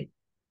can't sleep.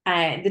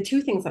 The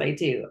two things that I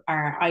do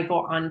are I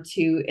go on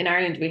to, in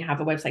Ireland, we have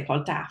a website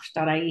called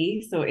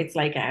daft.ie. So it's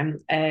like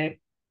a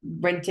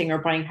renting or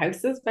buying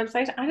houses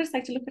website. I just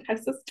like to look at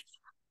houses.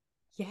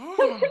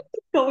 Yeah.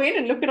 Go in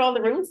and look at all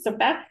the rooms. So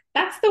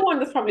that's the one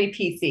that's probably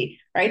PC,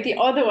 right? The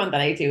other one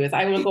that I do is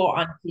I will go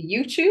onto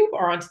YouTube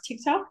or onto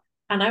TikTok,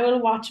 and I will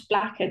watch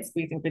blackhead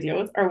squeezing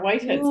videos or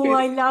whitehead Oh,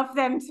 I squeezing. love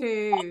them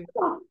too.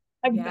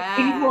 Yeah.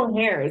 Ingrown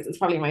hairs is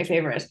probably my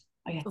favorite.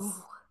 I Oh.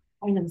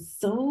 find them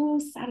so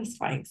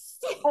satisfying.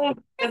 So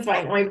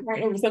satisfying. My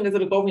partner sometimes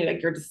it'll go to me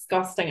like, "You're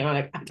disgusting." And I'm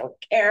like, "I don't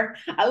care.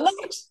 I love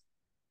it."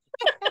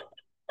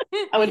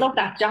 I would love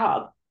that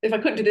job. If I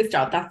couldn't do this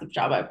job, that's the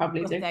job I'd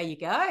probably Well, do. there you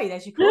go.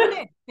 There's your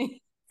calling. If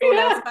all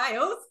else Yeah.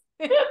 fails,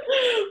 What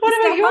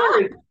about step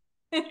yours?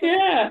 up.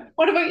 Yeah.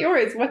 What about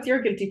yours? What's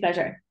your guilty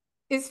pleasure?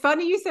 It's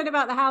funny you said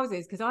about the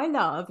houses, because I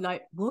love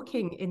like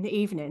walking in the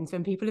evenings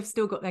when people have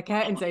still got their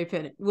curtains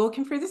open,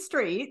 walking through the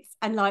streets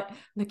and like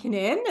looking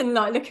in and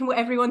like looking what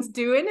everyone's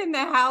doing in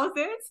their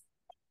houses.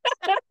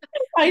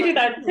 I do Like,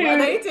 that what are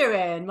too. they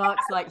doing?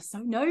 Mark's like, so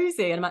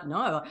nosy. And I'm like,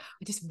 no,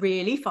 I just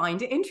really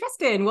find it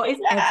interesting. What is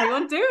Yeah.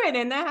 everyone doing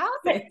in their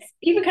houses?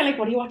 Even kind of like,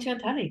 what are you watching on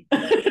telly?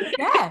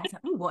 Yeah. It's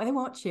like, oh, what are they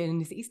watching?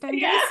 Is it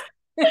Yeah,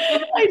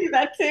 EastEnders? I do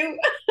that too.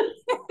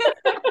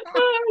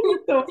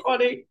 It's so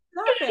funny.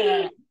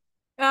 Love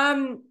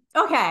it.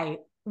 Okay.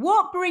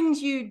 What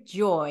brings you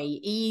joy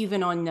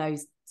even on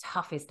those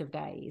toughest of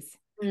days?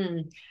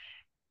 Mm.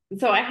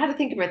 So I had to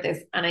think about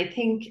this, and I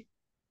think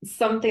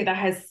something that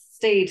has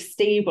stayed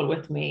stable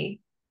with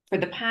me for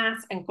the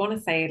past, I'm going to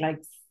say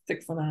like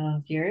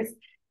 6.5 years,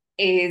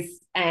 is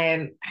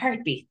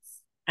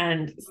heartbeats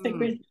and stick Mm,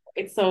 with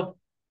it. So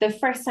the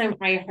first time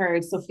I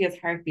heard Sophia's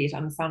heartbeat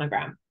on the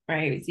sonogram,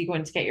 right? So you go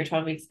in to get your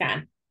 12-week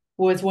scan,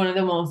 was one of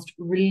the most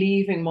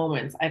relieving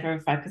moments I've ever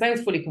felt, because I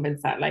was fully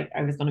convinced that like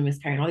I was going to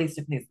miscarry and all these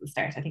different things at the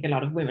start. I think a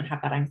lot of women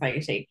have that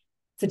anxiety.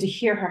 So to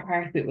hear her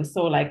heartbeat was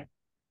so like,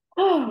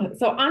 oh.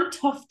 So on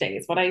tough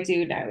days, what I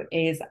do now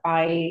is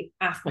I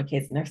ask my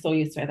kids, and they're so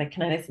used to it, like,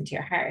 can I listen to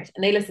your heart?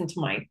 And they listen to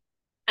mine.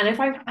 And if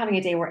I'm having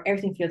a day where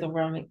everything feels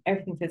overwhelming,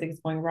 everything feels like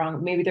it's going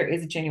wrong, maybe there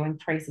is a genuine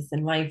crisis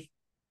in life,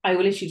 I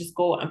will literally just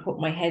go and put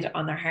my head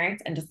on their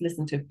heart and just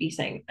listen to it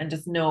beating and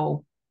just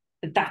know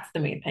that that's the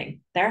main thing.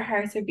 Their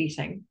hearts are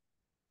beating.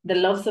 The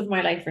loves of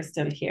my life are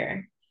still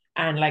here.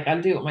 And like,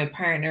 I'll do it with my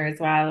partner as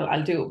well.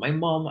 I'll do it with my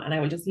mom, and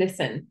I will just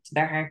listen to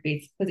their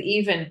heartbeats. Because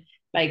even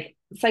like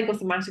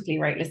psychosomatically,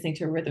 right, listening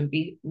to a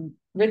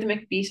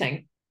rhythmic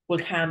beating will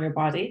calm your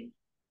body.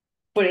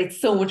 But it's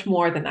so much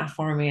more than that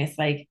for me. It's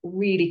like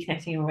really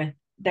connecting with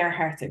their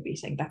hearts are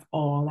beating. That's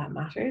all that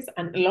matters.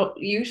 And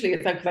usually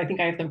it's like, because I think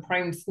I have them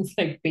primed since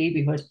like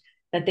babyhood,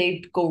 that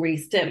they go really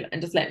still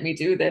and just let me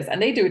do this.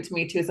 And they do it to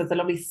me too. So it's a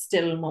lovely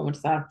still moment.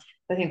 So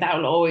I think that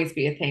will always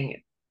be a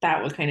thing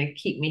that will kind of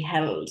keep me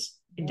held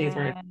in days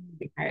where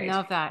it's I hard.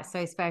 love that.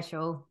 So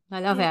special. I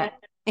love Yeah.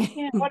 it.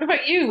 Yeah. What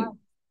about you?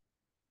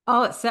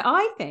 Oh, so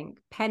I think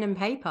pen and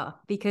paper,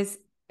 because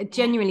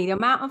genuinely the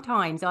amount of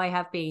times I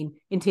have been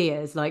in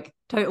tears, like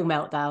total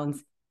meltdowns,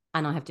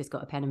 and I have just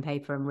got a pen and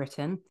paper and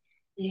written.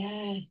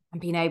 Yeah.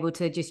 And being able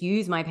to just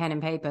use my pen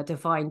and paper to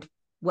find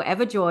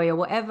whatever joy or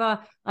whatever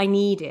I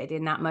needed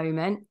in that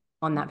moment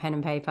on that pen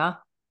and paper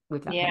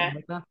with that pen Yeah. and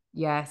paper.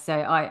 Yeah. So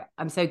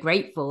I'm so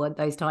grateful at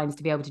those times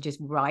to be able to just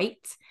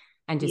write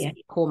and just Yeah.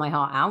 pour my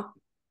heart out.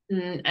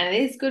 And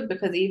it is good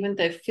because even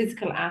the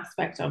physical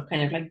aspect of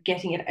kind of like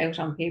getting it out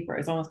on paper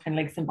is almost kind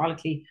of like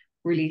symbolically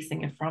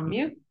releasing it from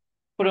you.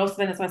 But also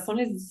then as well,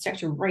 sometimes you start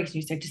to write and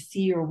you start to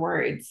see your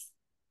words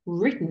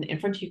written in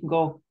front of you and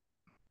go,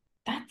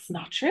 that's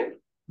not true.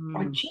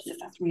 Or Jesus,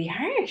 that's really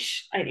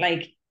harsh. I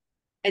like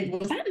it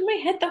was that in my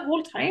head the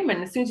whole time.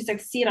 And as soon as you start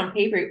to see it on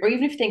paper, or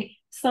even if you think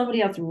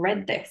somebody else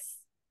read this,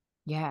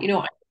 Yeah. you know,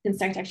 I can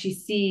start to actually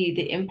see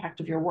the impact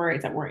of your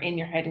words that were in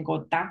your head and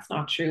go, that's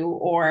not true,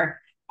 or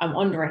I'm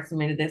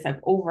underestimated this,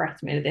 I've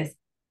overestimated this,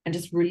 and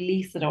just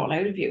release it all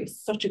out of you.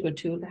 It's such a good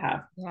tool to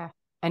have. Yeah.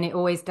 And it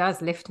always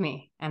does lift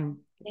me and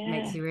Yeah.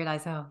 makes you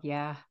realize, oh,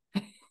 yeah,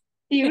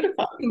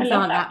 Beautiful. I things love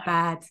aren't that.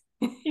 that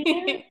bad.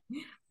 Yeah.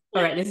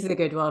 All right, this is a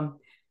good one.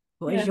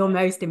 What is Yeah. your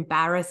most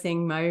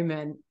embarrassing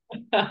moment?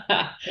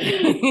 My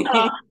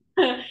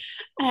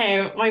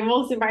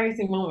most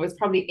embarrassing moment was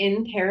probably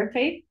in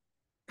therapy.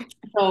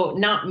 So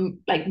not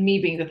like me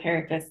being the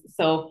therapist.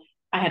 So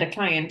I had a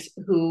client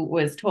who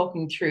was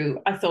talking through.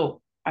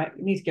 So I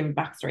need to give a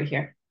backstory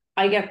here.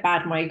 I get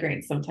bad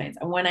migraines sometimes,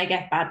 and when I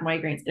get bad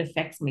migraines, it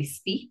affects my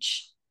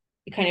speech.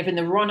 It kind of in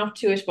the run up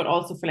to it, but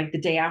also for like the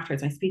day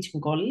afterwards, my speech can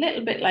go a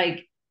little bit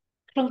like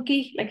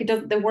clunky. Like it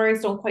doesn't, the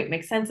words don't quite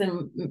make sense,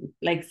 and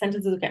like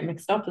sentences get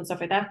mixed up and stuff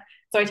like that.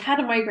 So I'd had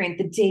a migraine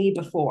the day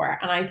before,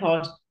 and I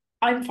thought,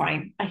 I'm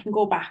fine. I can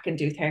go back and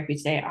do therapy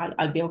today.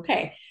 I'll be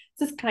okay.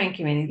 So this client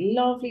came in, a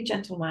lovely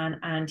gentleman,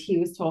 and he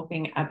was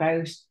talking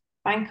about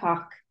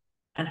Bangkok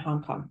and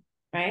Hong Kong,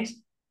 right?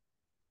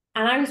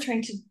 And I was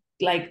trying to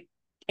like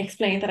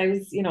explain that I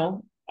was, you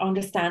know,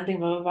 understanding,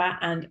 blah, blah, blah.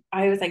 And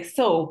I was like,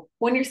 so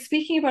when you're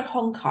speaking about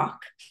Hong Kong,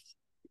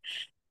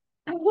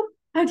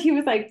 and he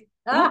was like,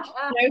 what?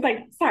 And I was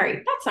like,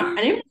 sorry, that's not. And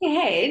in my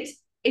head,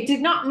 it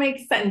did not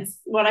make sense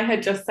what I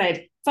had just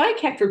said. So I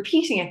kept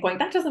repeating it, going,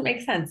 that doesn't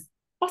make sense.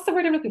 What's the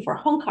word I'm looking for?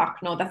 Hong Kong.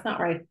 No, that's not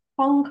right.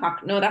 Hong Kong.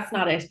 No, that's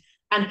not it.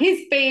 And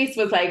his face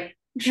was like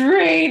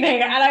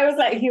draining. And I was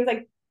like, he was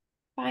like,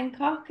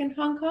 Bangkok and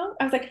Hong Kong.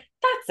 I was like,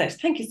 that's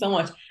it. Thank you so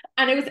much.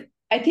 And it was,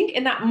 I think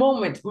in that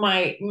moment,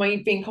 my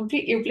being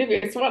completely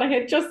oblivious to what I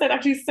had just said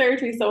actually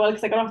served me so well,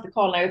 because I got off the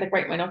call and I was like,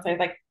 writing my notes. I was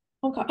like,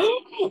 Hong Kong.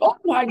 Oh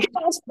my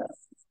gosh.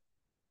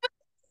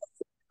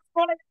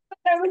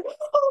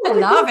 I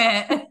love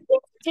it.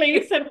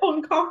 Please said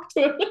Hong Kong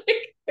to a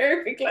like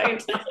therapy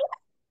client.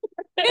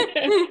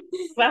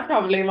 That's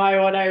probably my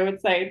one, I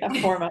would say, that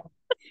format.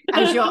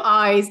 As your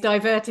eyes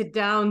diverted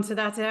down to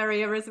that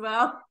area as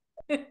well.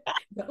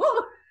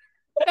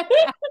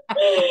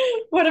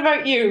 What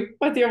about you?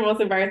 What's your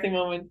most embarrassing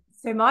moment?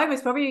 So mine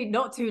was probably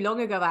not too long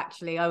ago,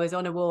 actually. I was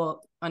on a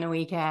walk on a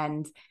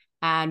weekend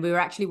and we were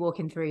actually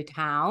walking through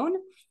town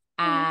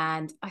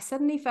and I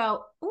suddenly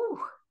felt, oh,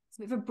 it's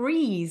a bit of a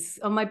breeze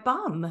on my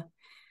bum.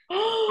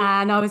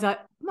 And I was like,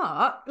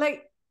 Mark,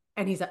 like,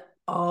 and he's like,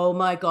 oh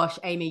my gosh,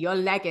 Amy, your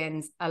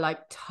leggings are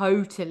like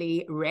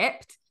totally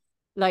ripped.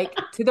 Like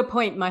to the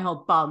point my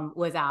whole bum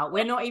was out.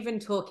 We're not even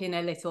talking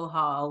a little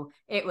hole.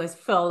 It was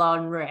full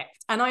on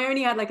ripped. And I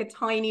only had like a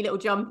tiny little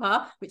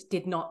jumper, which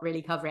did not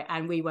really cover it.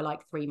 And we were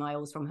like 3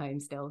 miles from home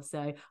still.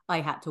 So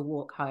I had to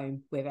walk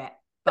home with it,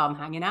 bum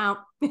hanging out.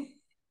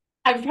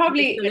 I'm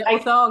probably a little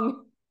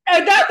thong.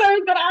 Oh, that's what I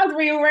was gonna ask.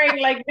 Were you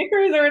wearing like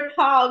knickers or a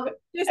thong?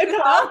 Just a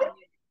thong? thong.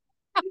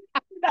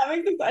 That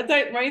makes sense.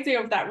 That reminds me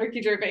of that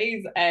Ricky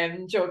Gervais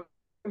joke.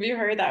 Have you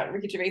heard that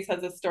Ricky Gervais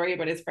has a story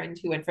about his friend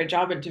who went for a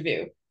job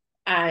interview?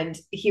 and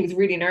he was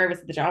really nervous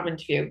at the job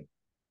interview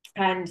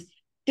and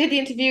did the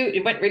interview.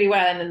 It went really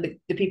well. And then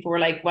the people were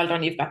like, well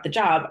done, you've got the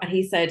job. And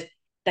he said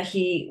that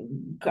he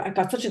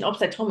got such an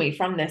upset tummy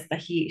from this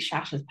that he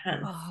shat his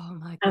pants Oh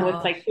my and was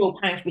gosh. like so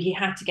panicked, but he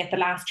had to get the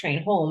last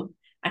train home.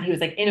 And he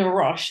was like in a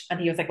rush and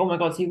he was like, oh my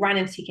God. So he ran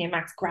into TK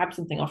Maxx, grabbed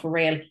something off a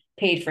rail,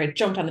 paid for it,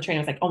 jumped on the train. I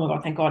was like, oh my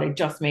God, thank God I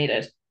just made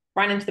it.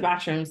 Ran into the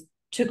bathrooms,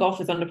 took off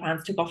his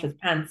underpants, took off his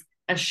pants,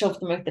 and shoved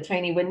them out the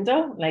tiny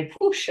window, like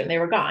whoosh, and they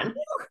were gone.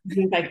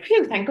 He was like,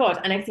 phew, thank God.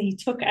 And next thing he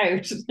took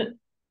out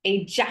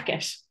a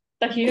jacket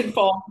that he had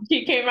bought.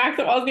 He came back,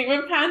 so it wasn't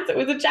even pants, it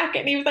was a jacket.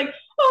 And he was like,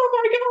 oh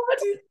my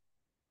God.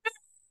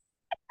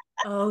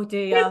 Oh There's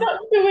dear.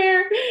 nothing to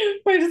wear.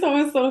 But I just thought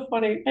it was so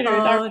funny. Anyway,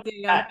 Oh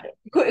dear.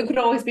 it could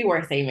always be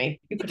worse,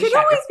 Amy. You It could have could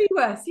shat always be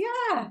worse.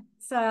 Yeah.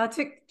 So I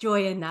took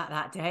joy in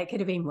that day. It could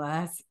have been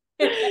worse.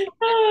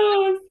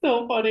 Oh, it's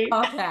so funny.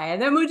 Okay,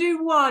 and then we'll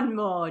do one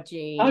more,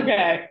 Jean.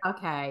 Okay.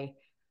 Okay.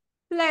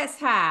 Let's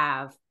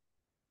have,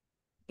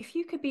 if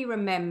you could be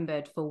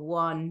remembered for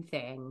one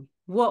thing,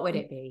 what would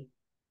it be?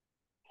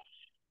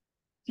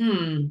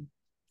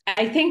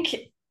 I think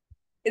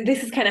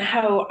this is kind of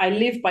how I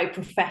live by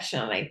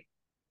professionally.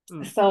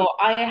 Mm. So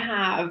I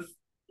have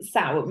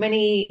sat with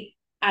many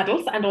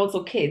adults and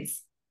also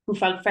kids who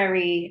felt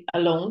very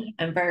alone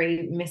and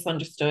very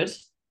misunderstood.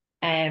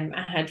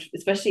 I had,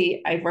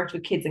 especially, I've worked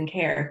with kids in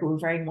care who were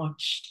very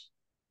much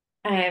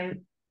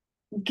um,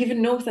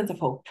 given no sense of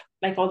hope.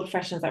 Like all the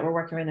professionals that were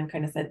working around them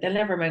kind of said, they'll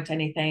never amount to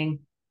anything.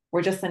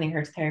 We're just sending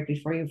her to therapy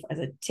for you as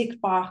a tick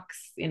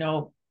box. You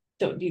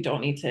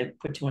don't need to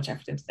put too much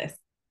effort into this.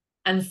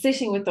 And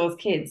sitting with those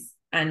kids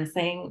and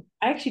saying,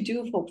 I actually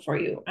do have hope for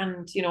you.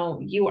 And,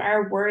 you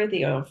are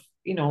worthy of,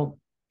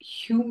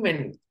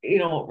 human,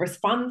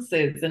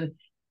 responses, and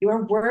you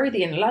are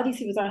worthy. And a lot of these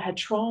people that had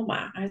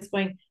trauma, I was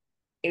going,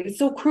 it was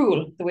so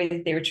cruel the way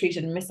that they were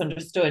treated and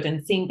misunderstood,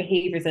 and seeing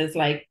behaviors as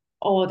like,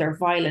 oh, they're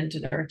violent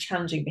and they're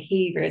challenging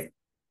behaviors.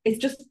 It's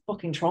just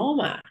fucking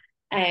trauma.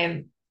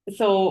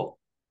 So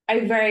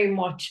I very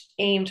much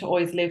aim to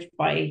always live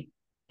by,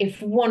 if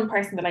one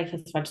person in their life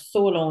has felt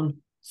so alone,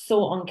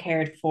 so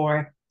uncared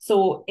for,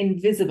 so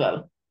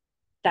invisible,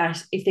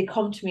 that if they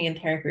come to me in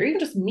therapy or even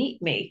just meet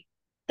me,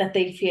 that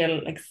they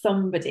feel like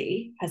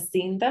somebody has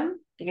seen them.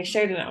 Like I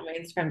shared it on my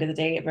Instagram the other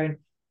day about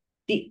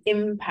the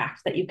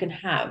impact that you can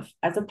have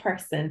as a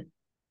person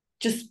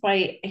just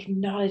by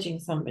acknowledging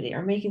somebody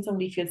or making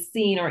somebody feel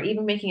seen, or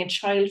even making a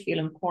child feel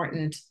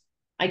important.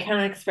 I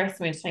cannot express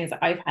how many times that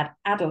I've had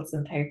adults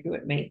in therapy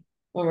with me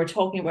when we're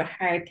talking about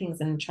hard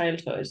things in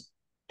childhood,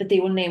 that they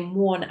will name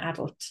one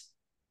adult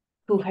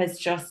who has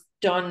just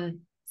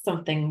done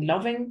something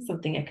loving,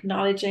 something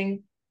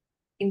acknowledging,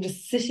 in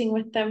just sitting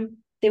with them.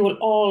 They will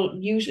all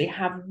usually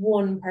have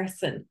one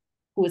person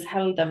who has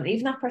held them. And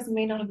even that person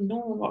may not have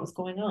known what was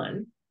going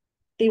on,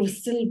 they will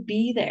still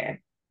be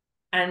there.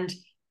 And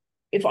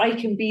if I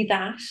can be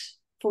that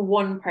for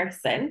one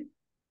person,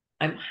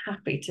 I'm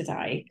happy to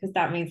die, because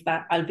that means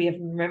that I'll be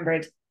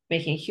remembered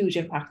making a huge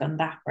impact on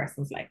that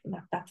person's life. And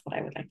that's what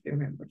I would like to be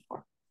remembered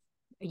for.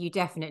 You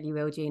definitely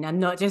will, Jean, and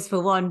not just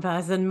for one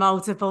person,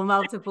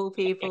 multiple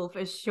people,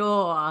 for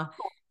sure.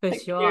 For Thank you.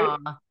 sure.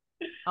 Oh,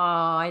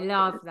 I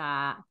love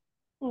that.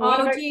 What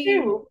Oh, about Jean.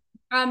 you?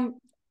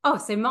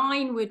 So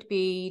mine would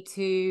be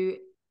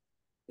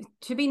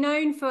to be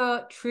known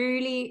for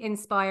truly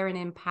inspiring,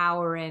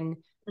 empowering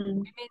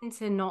women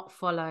to not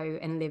follow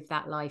and live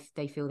that life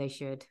they feel they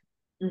should,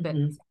 but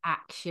Mm-hmm.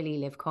 actually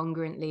live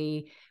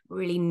congruently,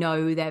 really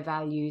know their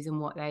values and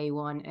what they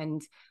want.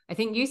 And I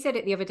think you said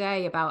it the other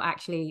day about,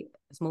 actually,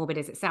 as morbid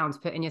as it sounds,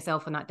 putting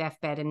yourself on that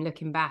deathbed and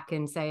looking back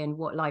and saying,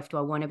 what life do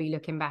I want to be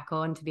looking back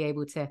on to be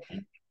able to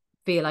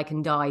feel I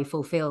can die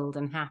fulfilled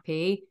and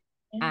happy.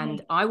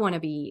 And I want to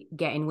be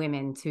getting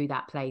women to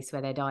that place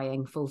where they're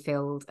dying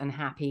fulfilled and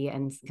happy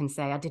and can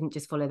say, I didn't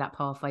just follow that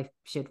path I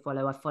should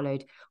follow. I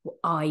followed what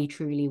I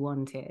truly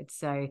wanted.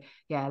 So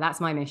yeah, that's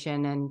my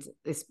mission. And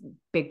this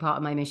big part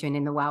of my mission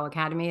in the WOW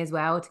Academy as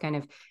well, to kind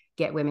of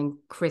get women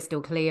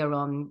crystal clear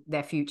on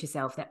their future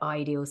self, their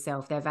ideal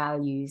self, their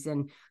values,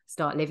 and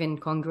start living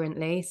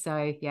congruently.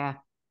 So yeah,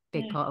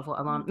 big part of what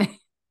I want.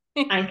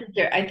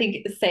 I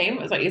think the same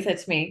as what you said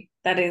to me.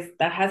 That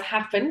has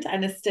happened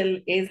and it still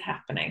is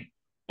happening.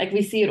 Like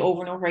we see it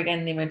over and over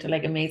again, the amount of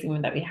like amazing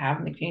women that we have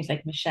in the community,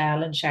 like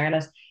Michelle and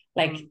Charlotte,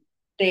 like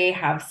they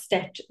have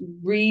stepped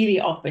really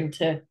up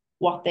into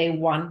what they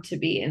want to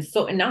be. And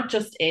not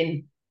just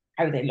in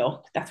how they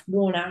look, that's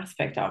one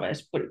aspect of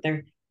it, but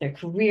their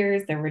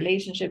careers, their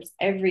relationships,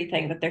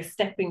 everything that they're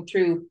stepping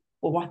through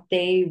with what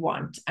they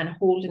want and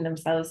holding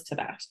themselves to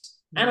that.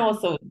 And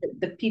also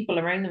the people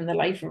around them, the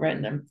life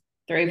around them,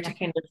 they're able to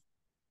kind of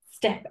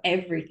step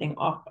everything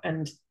up.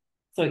 And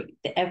so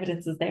the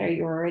evidence is there,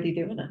 you're already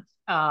doing it.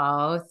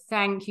 Oh,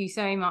 thank you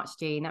so much,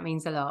 Jean. That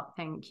means a lot.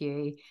 Thank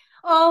you.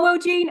 Oh, well,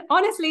 Jean,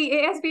 honestly,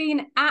 it has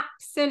been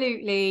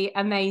absolutely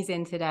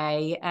amazing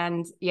today.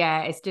 And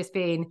yeah, it's just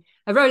been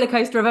a roller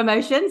coaster of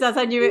emotions, as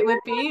I knew it would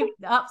be,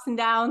 ups and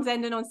downs,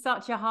 ending on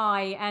such a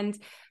high. And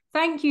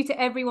thank you to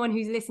everyone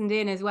who's listened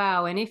in as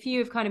well. And if you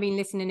have kind of been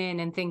listening in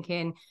and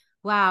thinking,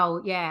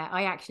 Wow, yeah,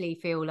 I actually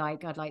feel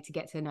like I'd like to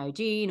get to know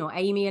Jean or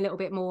Amy a little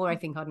bit more. I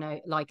think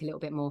I'd like a little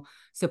bit more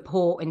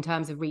support in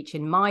terms of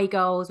reaching my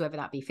goals, whether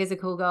that be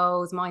physical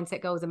goals,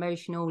 mindset goals,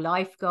 emotional,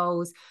 life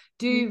goals.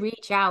 Do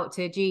reach out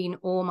to Jean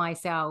or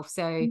myself.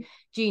 So,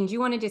 Jean, do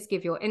you want to just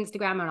give your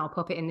Instagram and I'll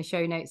pop it in the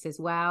show notes as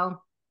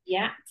well?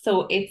 Yeah,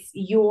 so it's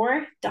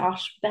your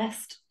dash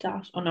best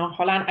dash. Oh no,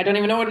 hold on, I don't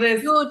even know what it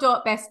is. Your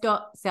dot best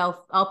dot self.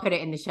 I'll put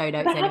it in the show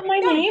Does notes that have anyway. my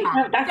Don't name? No,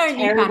 panic. that's Don't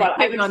you terrible. panic.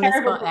 Put I'm you a on the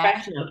terrible spot there.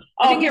 professional.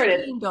 I Oh, think here it's it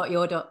is. Jean dot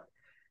your dot.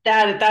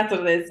 That's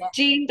what it is. Yeah.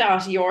 Jean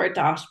dash your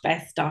dash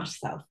best dash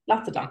self.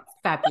 Lots of Yeah, dots.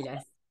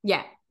 fabulous.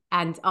 Yeah.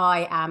 And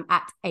I am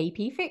at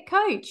AP Fit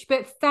Coach.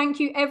 But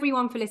thank you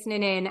everyone for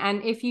listening in.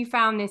 And if you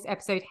found this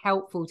episode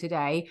helpful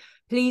today,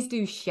 please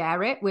do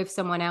share it with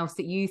someone else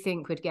that you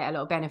think would get a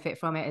lot of benefit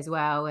from it as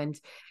well. And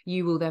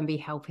you will then be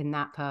helping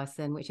that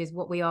person, which is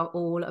what we are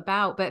all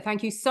about. But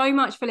thank you so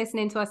much for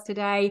listening to us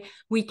today.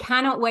 We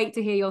cannot wait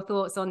to hear your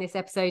thoughts on this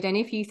episode. And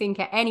if you think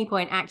at any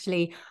point,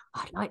 actually,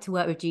 I'd like to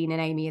work with Jean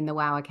and Amy in the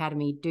WOW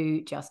Academy,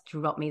 do just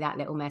drop me that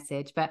little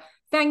message. But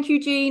thank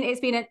you, Jean. It's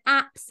been an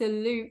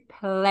absolute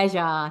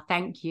pleasure.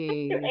 Thank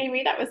you.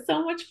 Amy, that was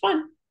so much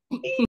fun.